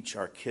Michelle teach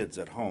our kids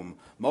at home,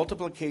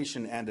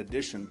 multiplication and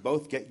addition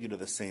both get you to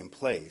the same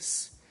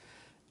place.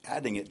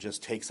 Adding it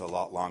just takes a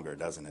lot longer,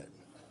 doesn't it?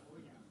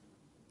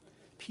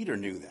 Peter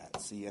knew that,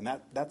 see, and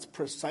that's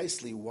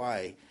precisely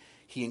why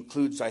he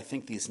includes, I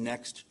think, these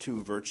next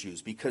two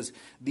virtues, because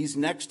these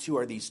next two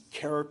are these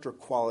character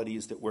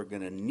qualities that we're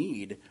going to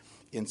need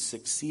in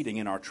succeeding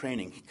in our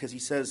training. Because he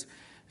says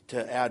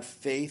to add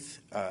faith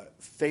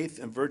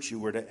and virtue,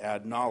 we're to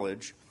add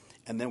knowledge,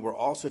 and then we're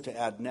also to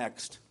add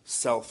next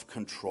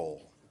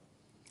self-control,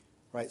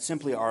 right?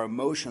 Simply our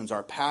emotions,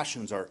 our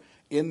passions are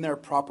in their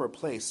proper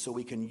place so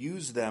we can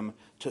use them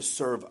to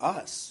serve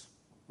us,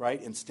 right,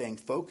 in staying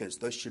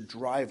focused. Those should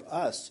drive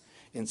us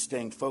in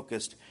staying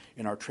focused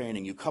in our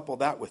training. You couple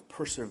that with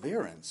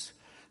perseverance.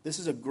 This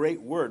is a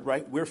great word,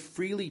 right? We're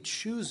freely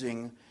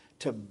choosing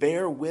to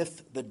bear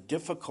with the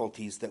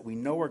difficulties that we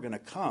know are going to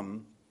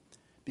come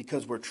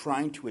because we're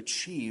trying to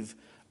achieve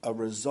a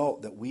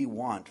result that we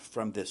want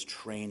from this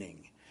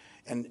training.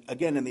 And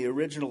again, in the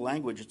original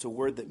language, it's a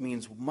word that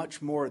means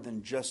much more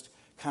than just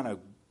kind of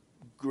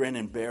grin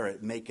and bear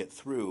it, make it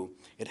through.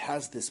 It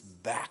has this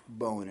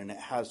backbone and it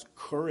has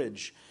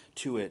courage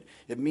to it.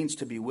 It means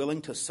to be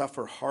willing to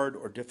suffer hard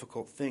or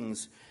difficult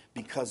things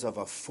because of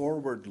a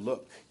forward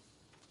look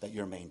that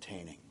you're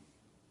maintaining.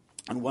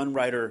 And one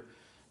writer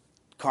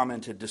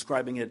commented,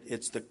 describing it,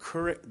 it's the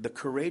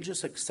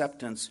courageous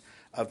acceptance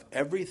of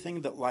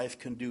everything that life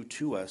can do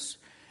to us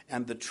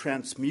and the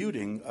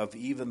transmuting of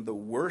even the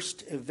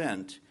worst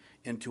event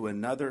into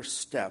another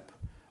step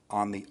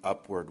on the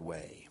upward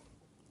way.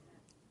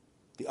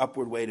 The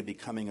upward way to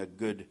becoming a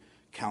good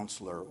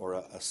counselor or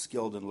a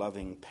skilled and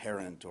loving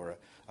parent or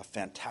a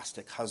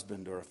fantastic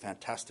husband or a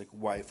fantastic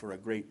wife or a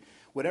great,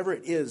 whatever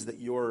it is that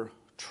you're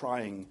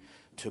trying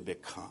to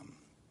become.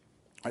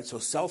 Right, so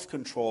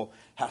self-control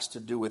has to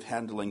do with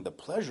handling the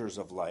pleasures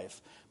of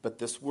life, but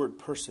this word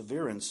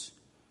perseverance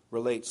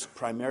relates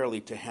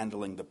primarily to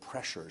handling the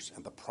pressures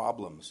and the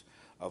problems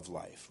of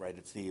life, right?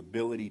 It's the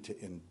ability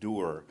to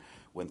endure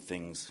when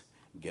things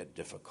get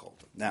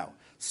difficult. Now,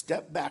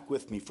 step back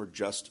with me for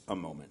just a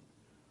moment.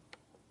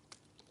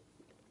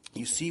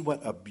 You see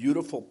what a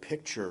beautiful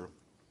picture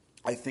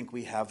I think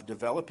we have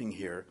developing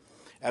here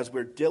as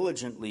we're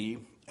diligently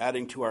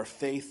adding to our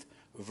faith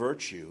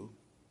virtue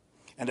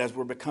and as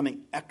we're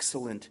becoming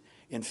excellent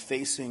in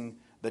facing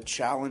the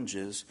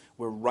challenges,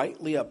 we're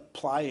rightly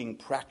applying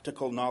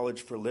practical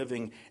knowledge for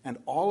living, and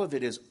all of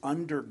it is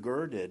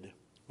undergirded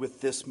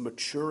with this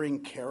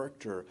maturing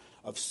character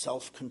of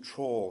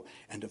self-control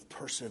and of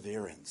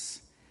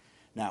perseverance.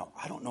 Now,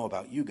 I don't know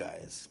about you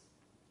guys,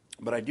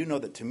 but I do know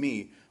that to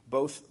me,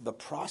 both the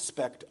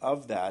prospect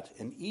of that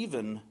and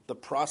even the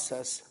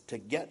process to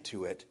get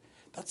to it,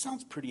 that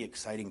sounds pretty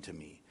exciting to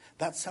me.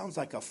 That sounds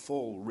like a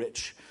full,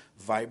 rich,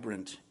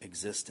 vibrant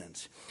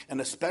existence.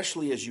 And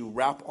especially as you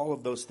wrap all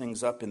of those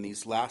things up in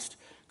these last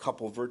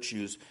couple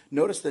virtues,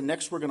 notice the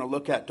next we're going to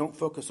look at don't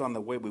focus on the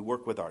way we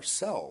work with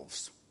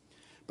ourselves,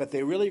 but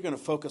they really are going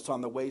to focus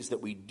on the ways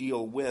that we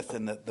deal with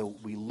and that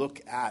we look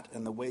at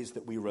and the ways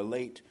that we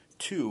relate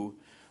to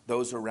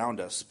those around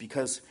us.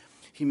 Because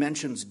he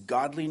mentions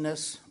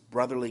godliness,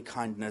 brotherly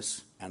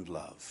kindness, and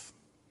love.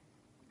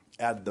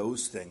 Add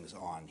those things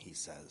on, he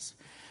says.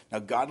 Now,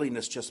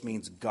 godliness just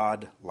means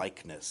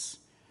God-likeness,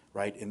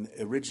 right? And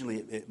originally,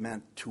 it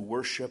meant to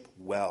worship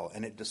well.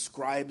 And it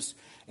describes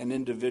an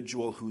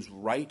individual who's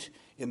right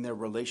in their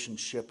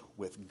relationship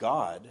with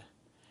God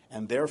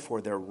and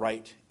therefore they're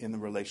right in the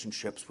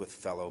relationships with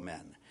fellow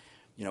men.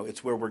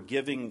 It's where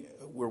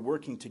we're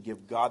working to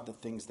give God the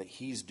things that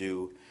he's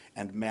due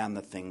and man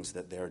the things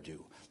that they're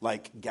due.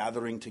 Like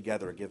gathering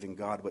together, giving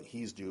God what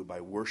he's due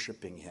by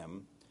worshiping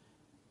him,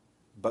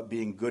 but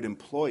being good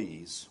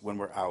employees when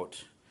we're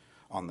out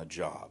on the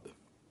job.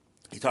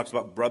 He talks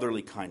about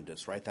brotherly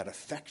kindness, right? That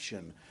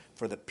affection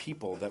for the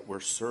people that we're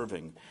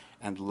serving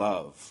and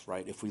love,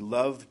 right? If we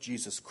love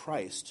Jesus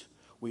Christ,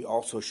 we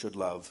also should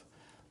love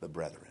the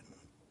brethren.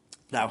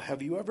 Now,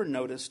 have you ever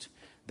noticed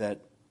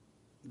that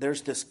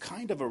there's this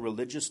kind of a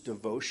religious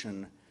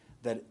devotion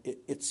that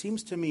it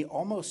seems to me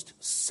almost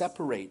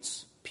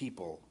separates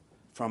people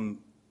from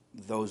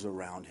those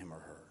around him or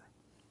her,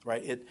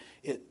 right?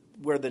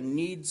 Where the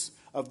needs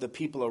of the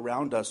people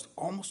around us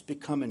almost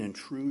become an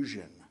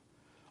intrusion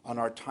on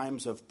our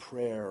times of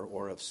prayer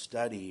or of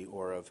study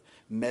or of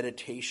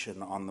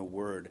meditation on the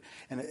Word.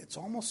 And it's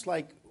almost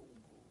like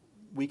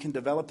we can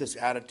develop this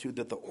attitude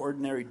that the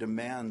ordinary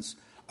demands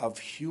of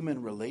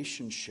human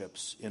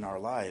relationships in our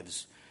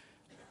lives,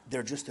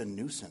 they're just a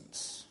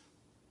nuisance,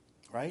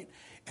 right?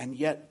 And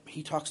yet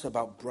he talks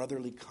about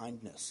brotherly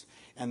kindness.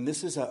 And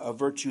this is a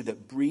virtue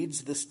that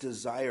breeds this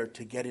desire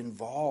to get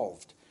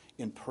involved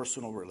in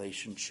personal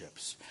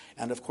relationships.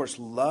 And of course,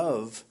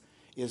 love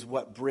is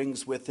what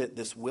brings with it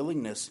this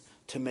willingness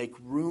to make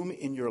room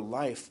in your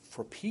life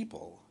for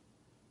people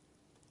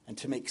and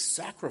to make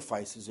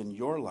sacrifices in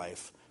your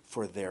life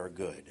for their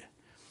good.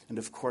 And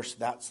of course,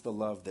 that's the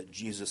love that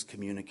Jesus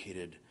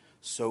communicated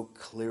so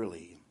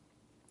clearly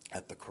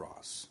at the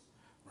cross,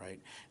 right?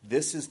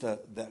 This is the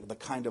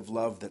kind of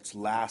love that's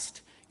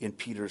last in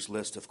Peter's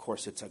list. Of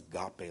course, it's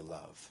agape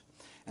love.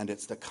 And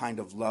it's the kind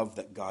of love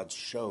that God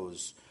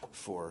shows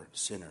for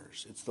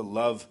sinners. It's the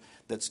love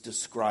that's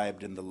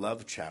described in the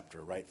love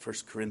chapter, right? 1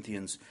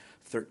 Corinthians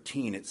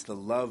 13. It's the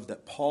love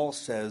that Paul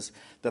says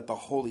that the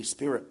Holy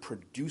Spirit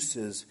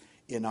produces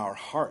in our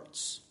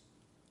hearts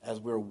as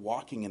we're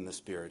walking in the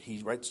Spirit.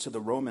 He writes to the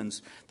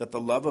Romans that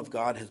the love of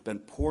God has been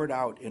poured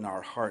out in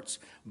our hearts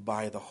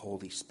by the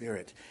Holy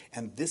Spirit.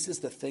 And this is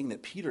the thing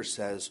that Peter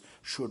says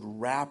should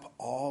wrap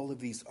all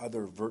of these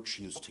other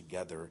virtues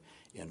together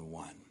in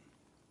one.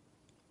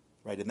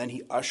 Right? And then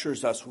he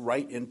ushers us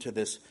right into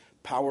this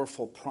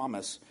powerful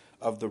promise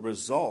of the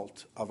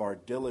result of our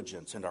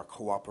diligence and our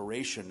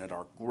cooperation and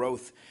our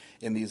growth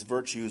in these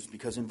virtues,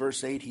 because in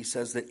verse 8 he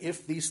says that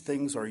if these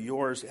things are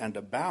yours and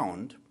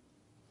abound,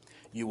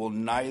 you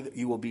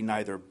will be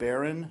neither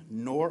barren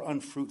nor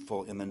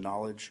unfruitful in the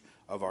knowledge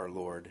of our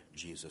Lord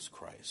Jesus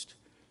Christ.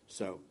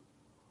 So,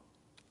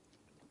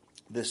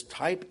 this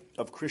type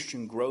of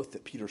Christian growth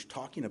that Peter's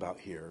talking about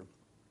here,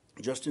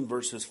 just in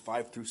verses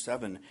 5 through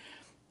 7,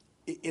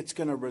 it's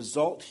going to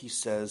result, he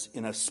says,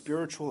 in a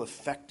spiritual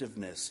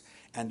effectiveness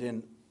and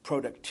in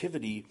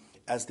productivity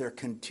as there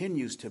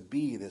continues to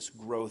be this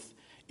growth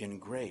in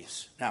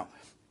grace. Now,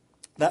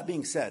 that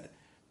being said,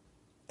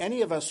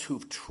 any of us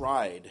who've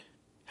tried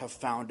have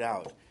found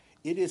out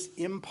it is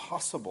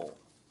impossible,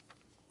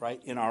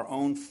 right, in our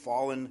own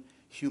fallen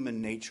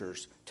human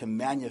natures to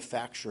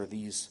manufacture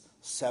these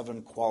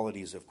 7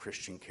 qualities of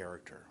Christian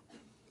character,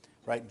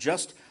 right?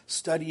 Just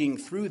studying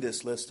through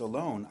this list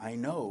alone, I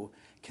know,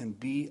 can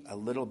be a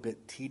little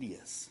bit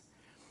tedious.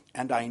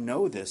 And I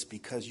know this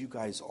because you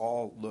guys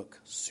all look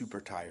super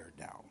tired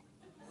now,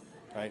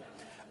 right?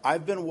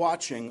 I've been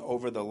watching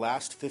over the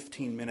last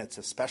 15 minutes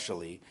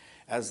especially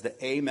as the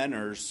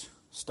ameners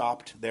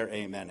stopped their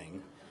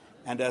amening,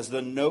 and as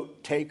the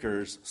note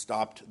takers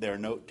stopped their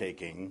note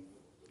taking,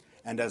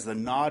 and as the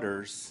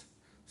nodders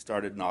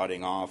started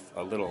nodding off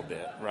a little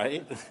bit,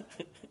 right?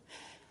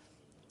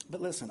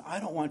 But listen, I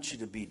don't want you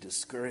to be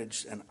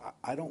discouraged, and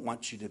I don't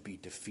want you to be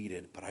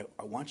defeated, but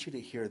I want you to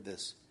hear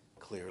this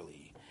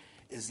clearly,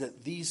 is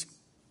that these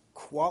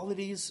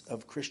qualities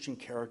of Christian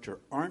character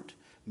aren't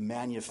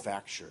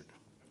manufactured,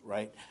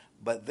 right?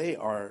 But they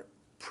are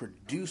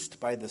produced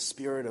by the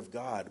Spirit of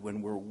God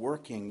when we're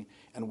working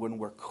and when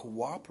we're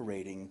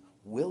cooperating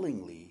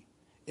willingly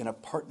in a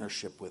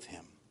partnership with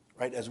Him,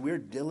 right? As we're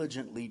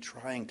diligently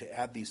trying to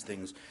add these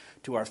things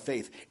to our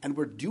faith. And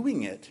we're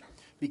doing it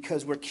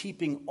because we're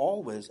keeping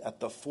always at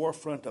the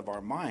forefront of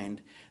our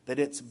mind that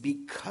it's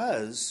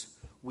because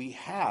we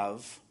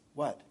have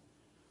what?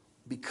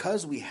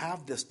 Because we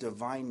have this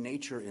divine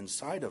nature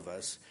inside of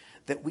us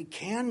that we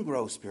can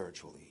grow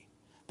spiritually,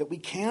 that we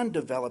can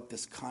develop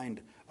this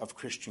kind of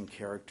Christian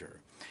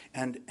character.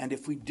 And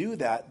if we do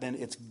that, then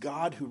it's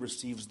God who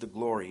receives the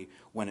glory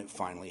when it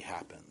finally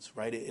happens,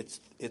 right? It's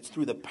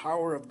through the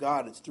power of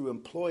God, it's through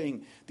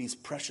employing these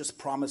precious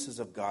promises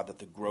of God that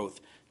the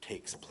growth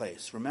takes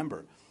place.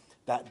 Remember,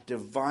 that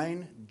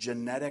divine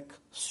genetic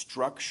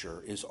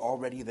structure is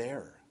already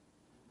there.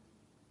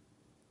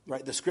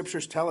 Right? The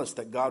scriptures tell us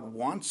that God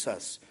wants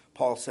us,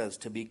 Paul says,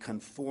 to be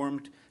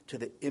conformed to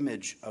the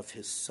image of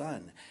his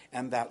Son.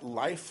 And that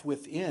life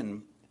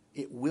within,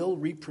 it will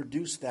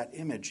reproduce that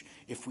image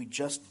if we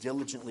just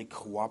diligently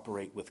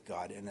cooperate with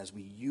God and as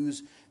we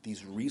use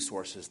these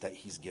resources that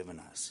he's given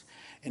us.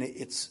 And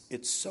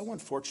it's so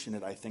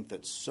unfortunate, I think,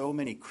 that so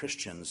many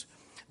Christians,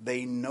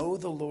 they know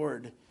the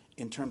Lord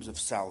in terms of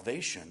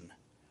salvation,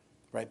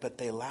 right? But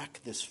they lack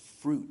this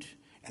fruit,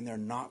 and they're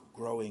not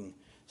growing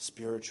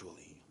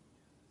spiritually.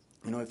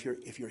 You know, if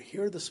you're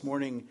here this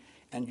morning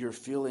and you're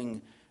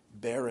feeling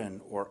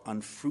barren or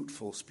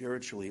unfruitful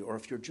spiritually, or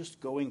if you're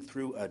just going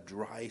through a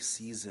dry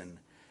season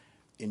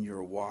in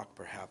your walk,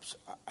 perhaps,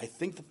 I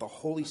think that the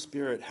Holy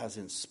Spirit has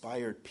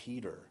inspired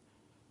Peter,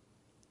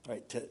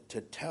 right,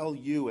 to tell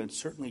you, and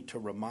certainly to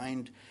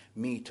remind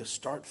me, to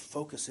start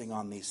focusing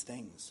on these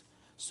things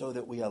so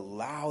that we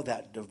allow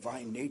that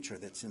divine nature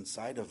that's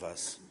inside of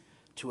us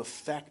to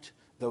affect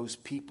those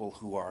people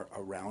who are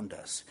around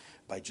us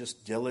by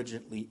just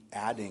diligently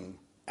adding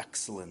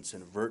excellence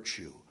and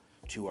virtue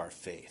to our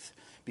faith.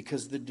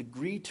 Because the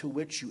degree to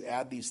which you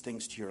add these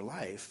things to your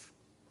life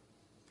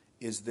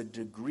is the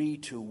degree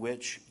to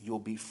which you'll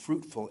be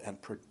fruitful and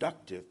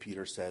productive,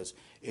 Peter says,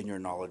 in your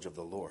knowledge of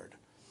the Lord.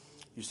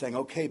 You're saying,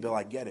 okay, Bill,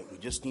 I get it. We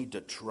just need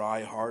to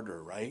try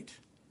harder, right?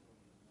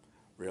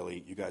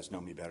 Really, you guys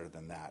know me better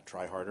than that.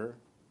 Try harder,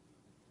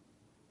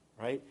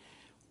 right?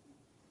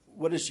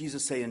 What does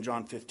Jesus say in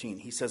John 15?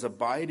 He says,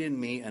 abide in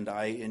me and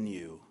I in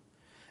you.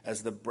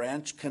 As the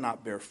branch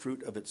cannot bear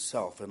fruit of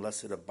itself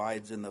unless it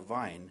abides in the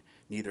vine,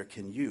 neither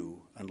can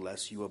you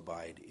unless you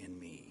abide in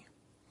me.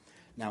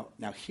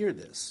 Now hear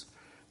this,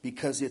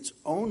 because it's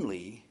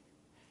only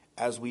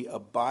as we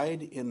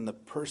abide in the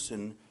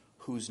person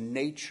whose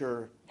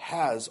nature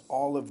has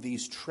all of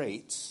these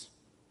traits,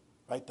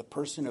 right? The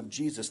person of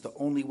Jesus, the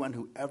only one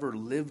who ever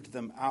lived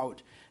them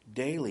out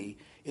daily.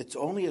 It's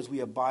only as we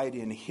abide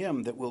in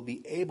him that we'll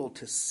be able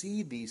to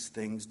see these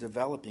things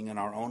developing in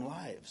our own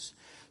lives.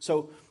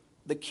 So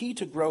the key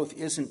to growth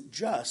isn't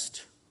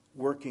just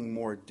working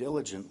more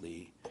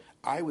diligently.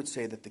 I would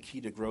say that the key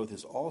to growth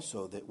is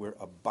also that we're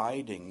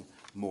abiding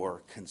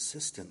more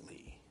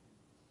consistently,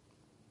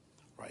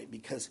 right?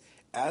 Because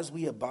as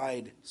we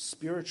abide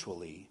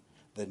spiritually,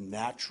 the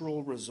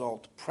natural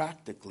result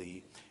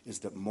practically is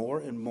that more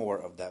and more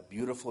of that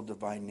beautiful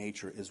divine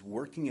nature is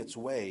working its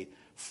way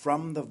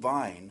from the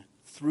vine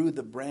through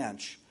the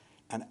branch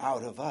and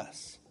out of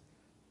us,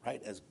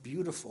 right, as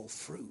beautiful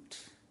fruit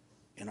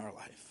in our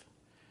life.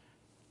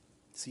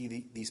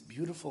 See, these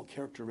beautiful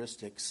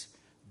characteristics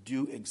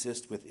do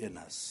exist within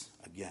us,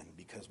 again,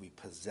 because we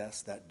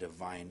possess that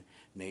divine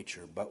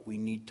nature, but we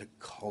need to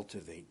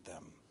cultivate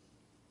them,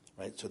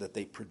 right, so that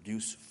they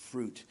produce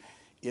fruit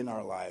in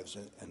our lives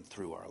and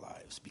through our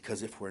lives.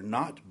 Because if we're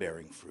not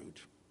bearing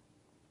fruit,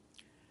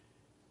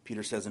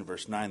 Peter says in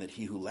verse 9 that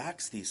he who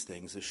lacks these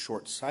things is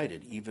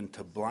short-sighted, even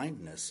to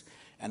blindness,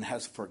 and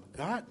has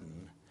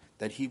forgotten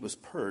that he was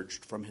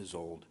purged from his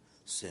old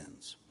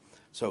sins.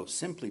 So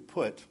simply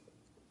put,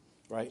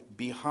 right,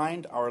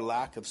 behind our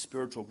lack of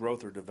spiritual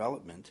growth or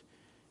development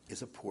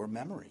is a poor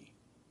memory.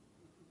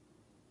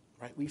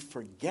 Right? We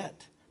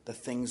forget the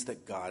things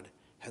that God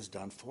has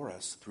done for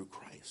us through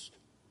Christ.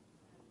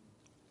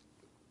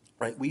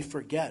 Right? We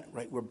forget,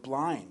 right? We're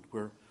blind.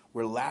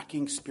 We're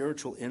lacking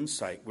spiritual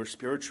insight. We're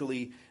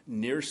spiritually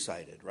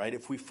nearsighted, right?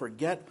 If we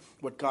forget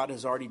what God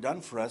has already done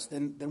for us,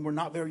 then we're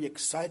not very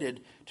excited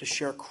to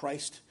share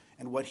Christ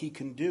and what he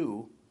can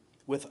do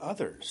with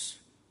others,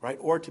 right?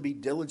 Or to be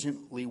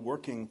diligently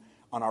working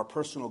on our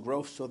personal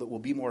growth so that we'll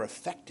be more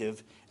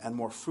effective and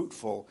more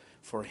fruitful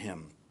for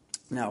him.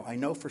 Now, I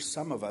know for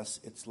some of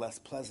us it's less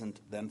pleasant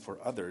than for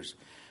others,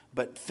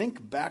 but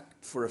think back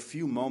for a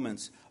few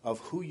moments of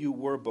who you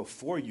were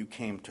before you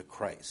came to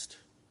Christ.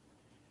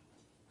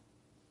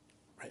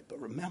 Right?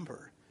 But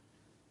remember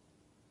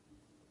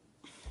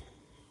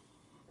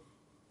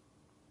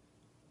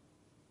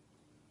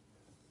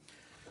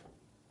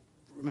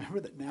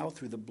that now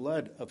through the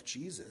blood of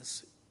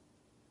Jesus,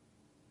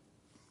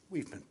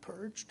 we've been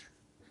purged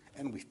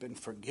and we've been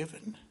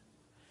forgiven,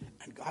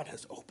 and God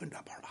has opened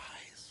up our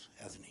eyes,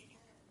 hasn't he?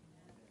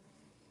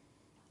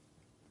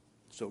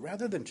 So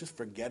rather than just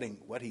forgetting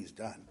what he's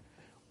done,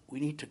 we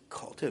need to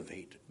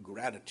cultivate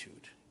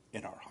gratitude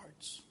in our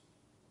hearts.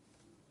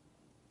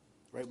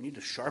 Right? We need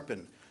to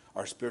sharpen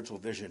our spiritual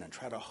vision and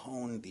try to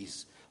hone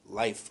these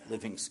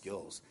life-living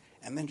skills,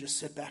 and then just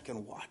sit back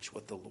and watch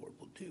what the Lord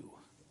will do.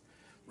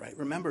 Right?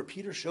 Remember,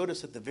 Peter showed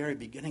us at the very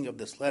beginning of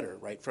this letter,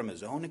 right, from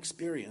his own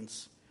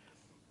experience,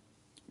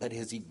 that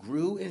as he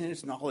grew in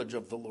his knowledge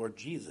of the Lord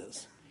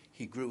Jesus,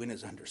 he grew in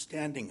his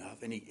understanding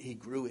of, and he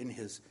grew in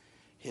his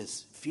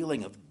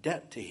feeling of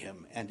debt to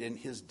him, and in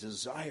his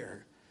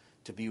desire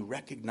to be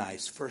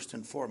recognized first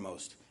and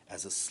foremost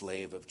as a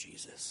slave of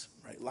Jesus.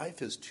 Right?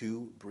 Life is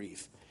too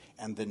brief,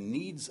 and the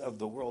needs of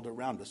the world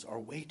around us are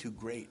way too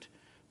great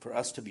for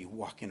us to be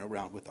walking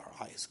around with our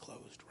eyes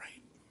closed,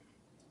 right?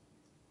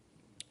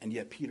 And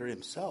yet Peter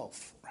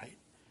himself, right?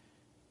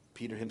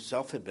 Peter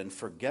himself had been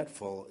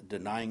forgetful,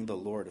 denying the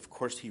Lord. Of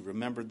course, he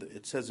remembered,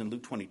 it says in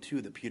Luke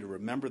 22 that Peter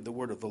remembered the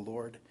word of the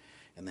Lord,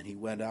 and then he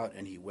went out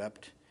and he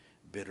wept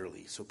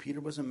bitterly. So Peter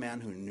was a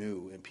man who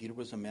knew, and Peter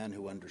was a man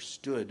who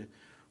understood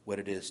what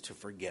it is to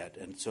forget.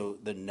 And so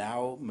the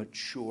now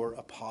mature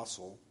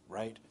apostle,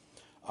 right,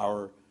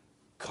 our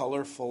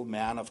colorful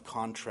man of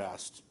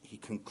contrast, he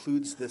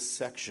concludes this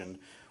section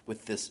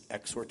with this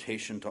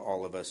exhortation to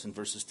all of us in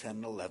verses 10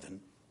 and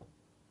 11.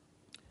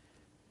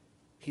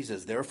 He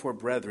says, therefore,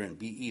 brethren,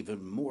 be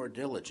even more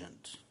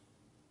diligent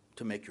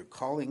to make your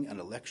calling and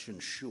election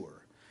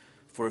sure.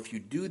 For if you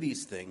do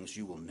these things,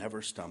 you will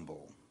never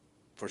stumble.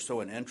 For so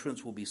an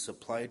entrance will be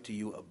supplied to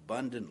you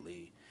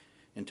abundantly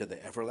into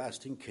the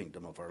everlasting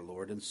kingdom of our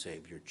Lord and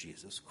Savior,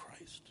 Jesus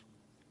Christ.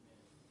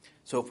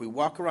 So if we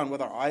walk around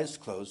with our eyes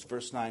closed,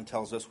 verse 9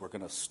 tells us we're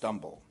going to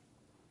stumble,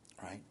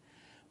 right?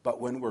 But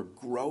when we're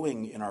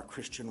growing in our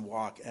Christian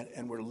walk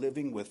and we're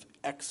living with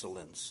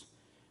excellence,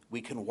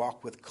 we can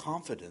walk with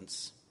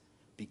confidence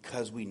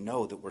because we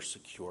know that we're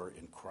secure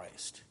in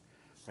Christ,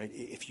 right?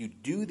 If you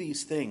do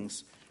these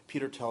things,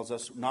 Peter tells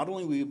us, not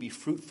only will you be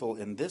fruitful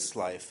in this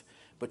life,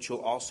 but you'll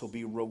also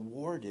be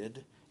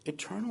rewarded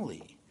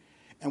eternally.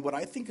 And what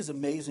I think is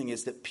amazing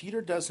is that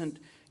Peter doesn't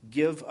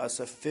give us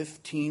a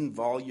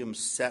 15-volume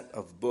set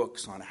of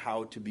books on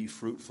how to be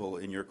fruitful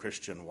in your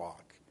Christian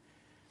walk.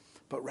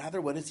 But rather,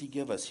 what does he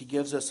give us? He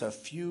gives us a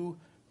few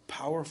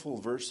powerful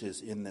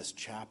verses in this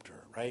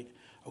chapter, right?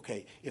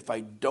 Okay, if I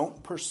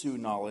don't pursue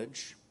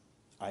knowledge,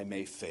 I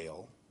may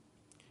fail.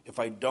 If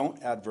I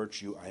don't add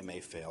virtue, I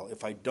may fail.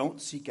 If I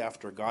don't seek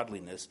after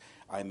godliness,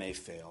 I may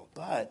fail.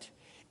 But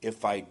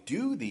if I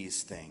do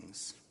these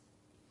things,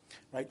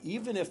 right,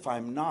 even if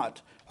I'm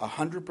not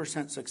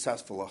 100%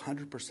 successful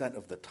 100%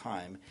 of the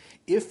time,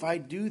 if I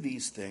do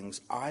these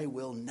things, I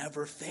will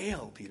never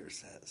fail, Peter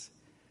says.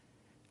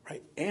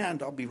 Right?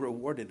 And I'll be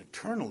rewarded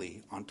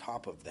eternally on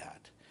top of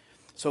that.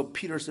 So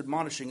Peter's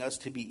admonishing us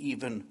to be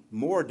even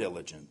more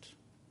diligent,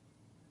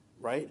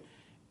 right?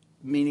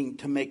 Meaning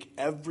to make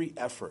every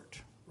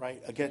effort,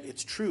 right? Again,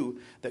 it's true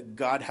that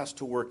God has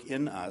to work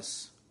in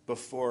us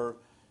before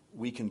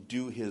we can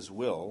do his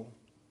will,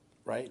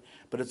 right?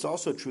 But it's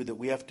also true that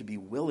we have to be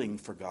willing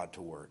for God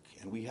to work,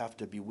 and we have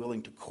to be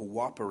willing to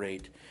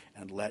cooperate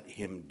and let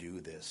him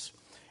do this.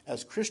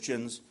 As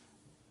Christians,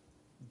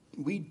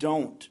 we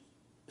don't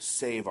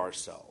save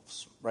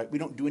ourselves, right? We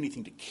don't do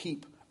anything to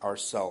keep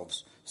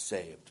ourselves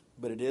saved,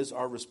 but it is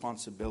our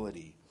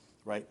responsibility,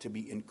 right, to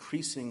be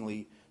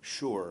increasingly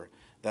sure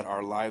that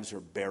our lives are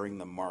bearing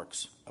the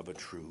marks of a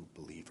true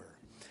believer.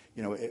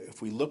 You know,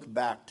 if we look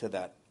back to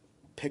that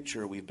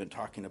picture we've been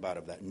talking about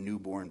of that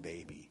newborn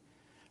baby,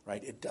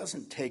 right, it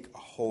doesn't take a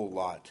whole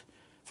lot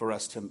for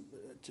us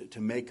to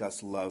make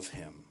us love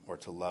him or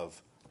to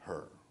love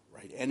her,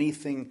 right?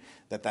 Anything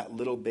that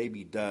little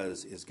baby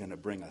does is going to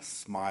bring a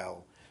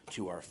smile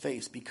to our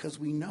face because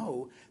we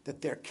know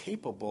that they're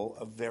capable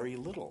of very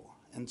little.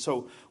 And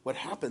so what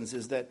happens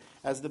is that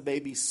as the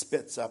baby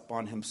spits up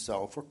on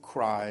himself or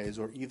cries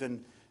or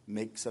even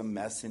makes a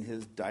mess in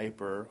his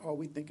diaper, oh,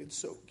 we think it's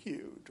so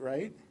cute,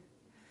 right?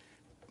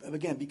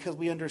 Again, because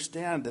we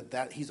understand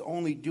that he's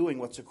only doing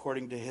what's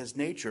according to his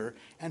nature,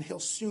 and he'll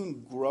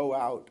soon grow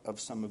out of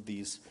some of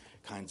these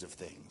kinds of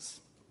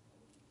things.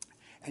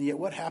 And yet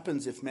what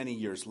happens if many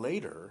years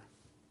later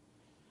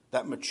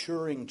that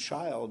maturing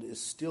child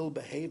is still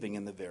behaving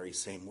in the very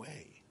same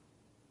way?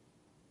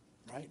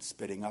 Right?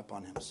 Spitting up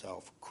on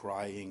himself,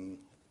 crying,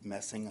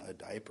 messing a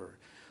diaper.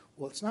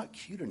 Well, it's not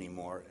cute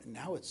anymore.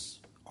 Now it's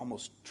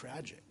almost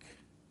tragic,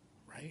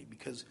 right?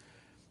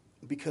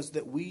 Because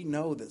that we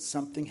know that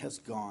something has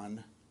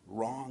gone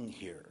wrong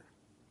here,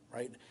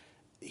 right?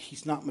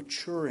 He's not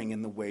maturing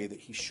in the way that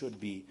he should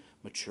be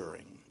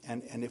maturing.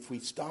 And if we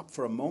stop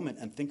for a moment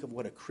and think of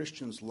what a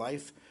Christian's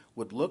life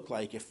would look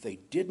like if they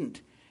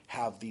didn't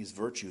have these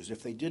virtues,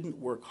 if they didn't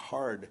work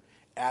hard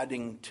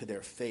adding to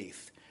their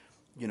faith,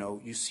 you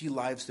know, you see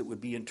lives that would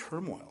be in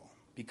turmoil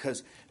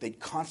because they'd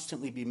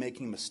constantly be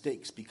making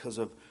mistakes because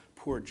of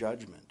poor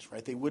judgment,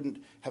 right? They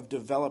wouldn't have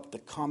developed the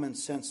common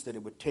sense that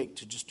it would take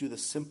to just do the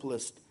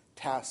simplest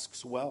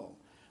tasks well,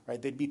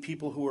 right? They'd be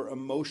people who are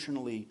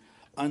emotionally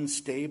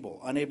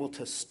unstable, unable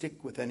to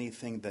stick with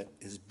anything that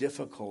is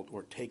difficult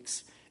or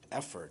takes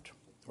effort,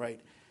 right?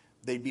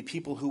 They'd be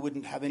people who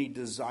wouldn't have any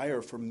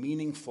desire for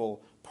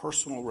meaningful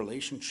personal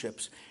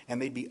relationships,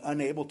 and they'd be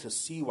unable to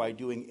see why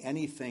doing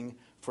anything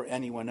for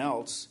anyone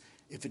else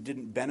if it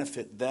didn't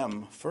benefit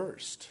them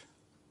first.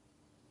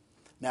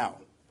 Now,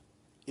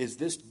 is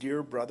this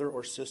dear brother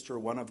or sister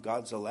one of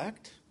God's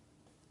elect?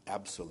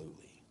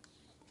 Absolutely.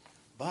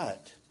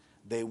 But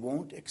they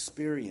won't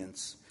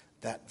experience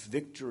that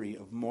victory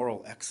of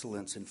moral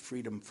excellence and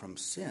freedom from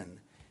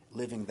sin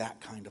living that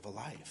kind of a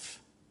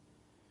life.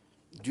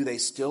 Do they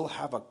still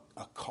have a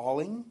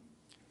calling?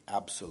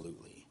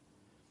 Absolutely.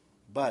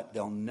 But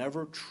they'll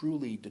never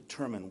truly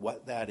determine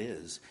what that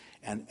is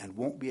and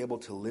won't be able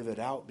to live it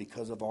out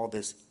because of all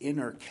this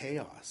inner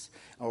chaos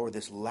or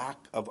this lack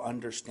of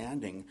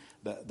understanding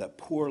the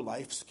poor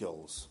life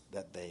skills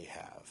that they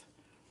have.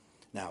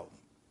 Now,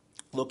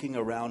 looking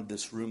around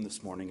this room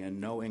this morning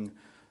and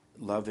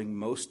loving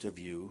most of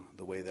you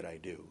the way that I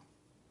do,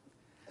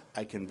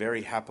 I can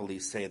very happily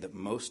say that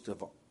most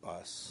of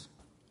us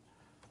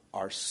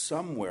are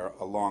somewhere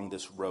along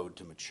this road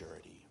to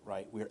maturity,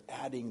 right? We're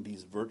adding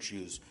these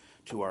virtues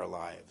to our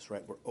lives,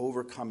 right? We're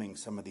overcoming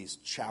some of these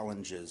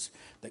challenges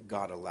that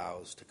God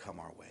allows to come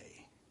our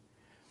way.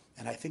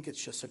 And I think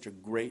it's just such a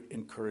great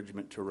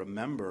encouragement to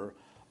remember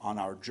on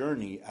our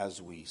journey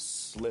as we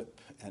slip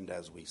and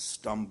as we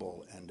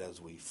stumble and as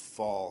we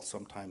fall,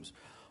 sometimes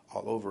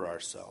all over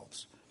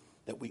ourselves,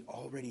 that we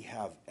already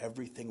have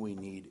everything we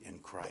need in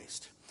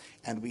Christ.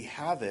 And we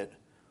have it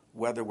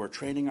whether we're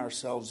training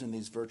ourselves in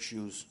these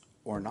virtues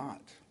or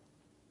not.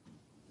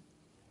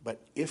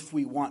 But if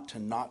we want to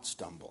not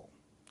stumble,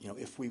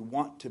 if we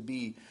want to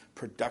be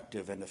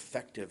productive and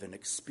effective and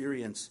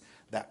experience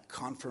that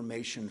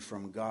confirmation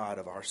from God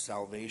of our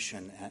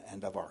salvation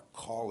and of our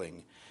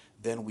calling,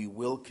 then we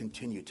will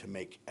continue to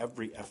make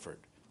every effort,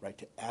 right,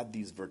 to add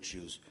these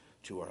virtues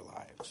to our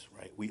lives,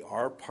 right? We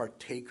are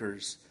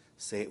partakers,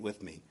 say it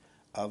with me,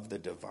 of the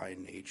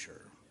divine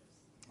nature,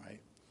 right?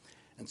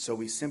 And so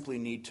we simply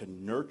need to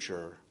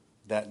nurture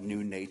that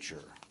new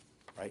nature,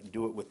 right?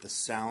 Do it with the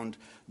sound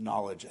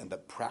knowledge and the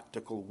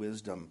practical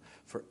wisdom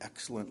for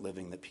excellent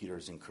living that Peter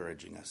is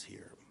encouraging us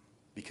here.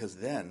 Because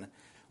then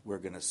we're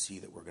going to see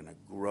that we're going to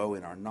grow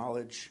in our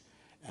knowledge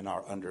and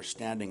our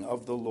understanding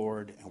of the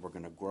Lord, and we're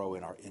going to grow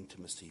in our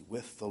intimacy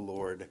with the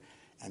Lord,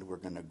 and we're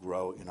going to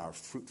grow in our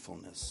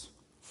fruitfulness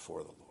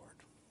for the Lord.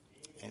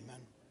 Amen.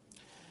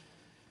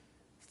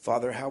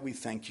 Father, how we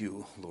thank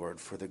you, Lord,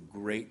 for the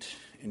great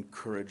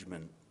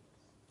encouragement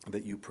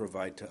that you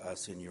provide to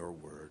us in your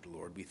word,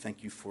 Lord. We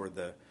thank you for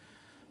the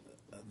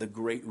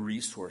great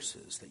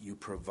resources that you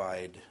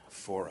provide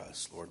for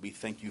us, Lord. We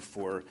thank you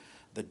for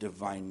the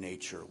divine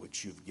nature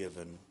which you've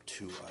given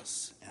to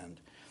us. And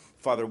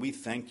Father, we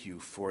thank you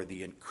for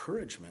the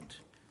encouragement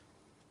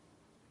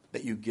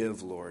that you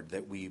give, Lord,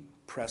 that we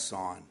press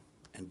on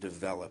and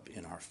develop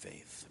in our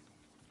faith.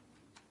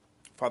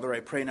 Father, I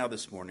pray now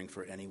this morning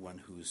for anyone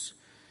who's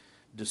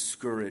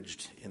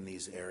discouraged in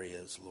these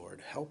areas,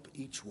 Lord. Help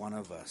each one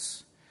of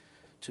us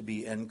to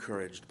be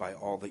encouraged by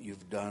all that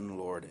you've done,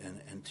 Lord,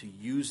 and to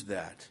use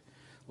that,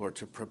 Lord,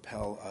 to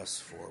propel us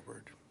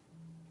forward.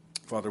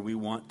 Father, we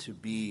want to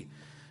be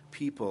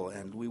people,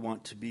 and we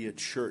want to be a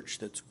church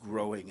that's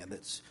growing and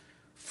that's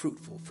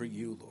fruitful for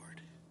you,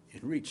 Lord,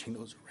 in reaching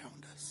those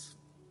around us.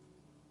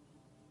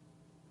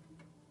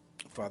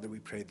 Father, we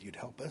pray that you'd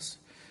help us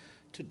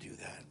to do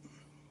that.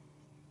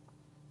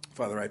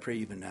 Father, I pray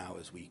even now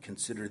as we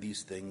consider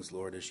these things,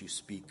 Lord, as you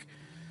speak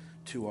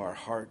to our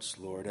hearts,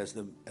 Lord, as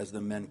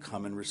the men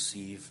come and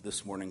receive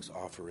this morning's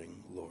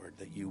offering, Lord,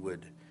 that you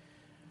would,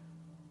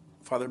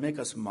 Father, make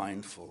us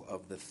mindful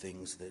of the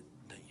things that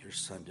your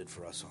Son did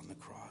for us on the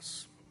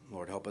cross.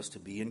 Lord, help us to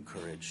be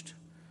encouraged.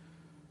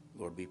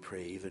 Lord, we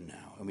pray even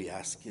now, and we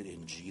ask it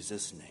in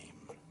Jesus' name.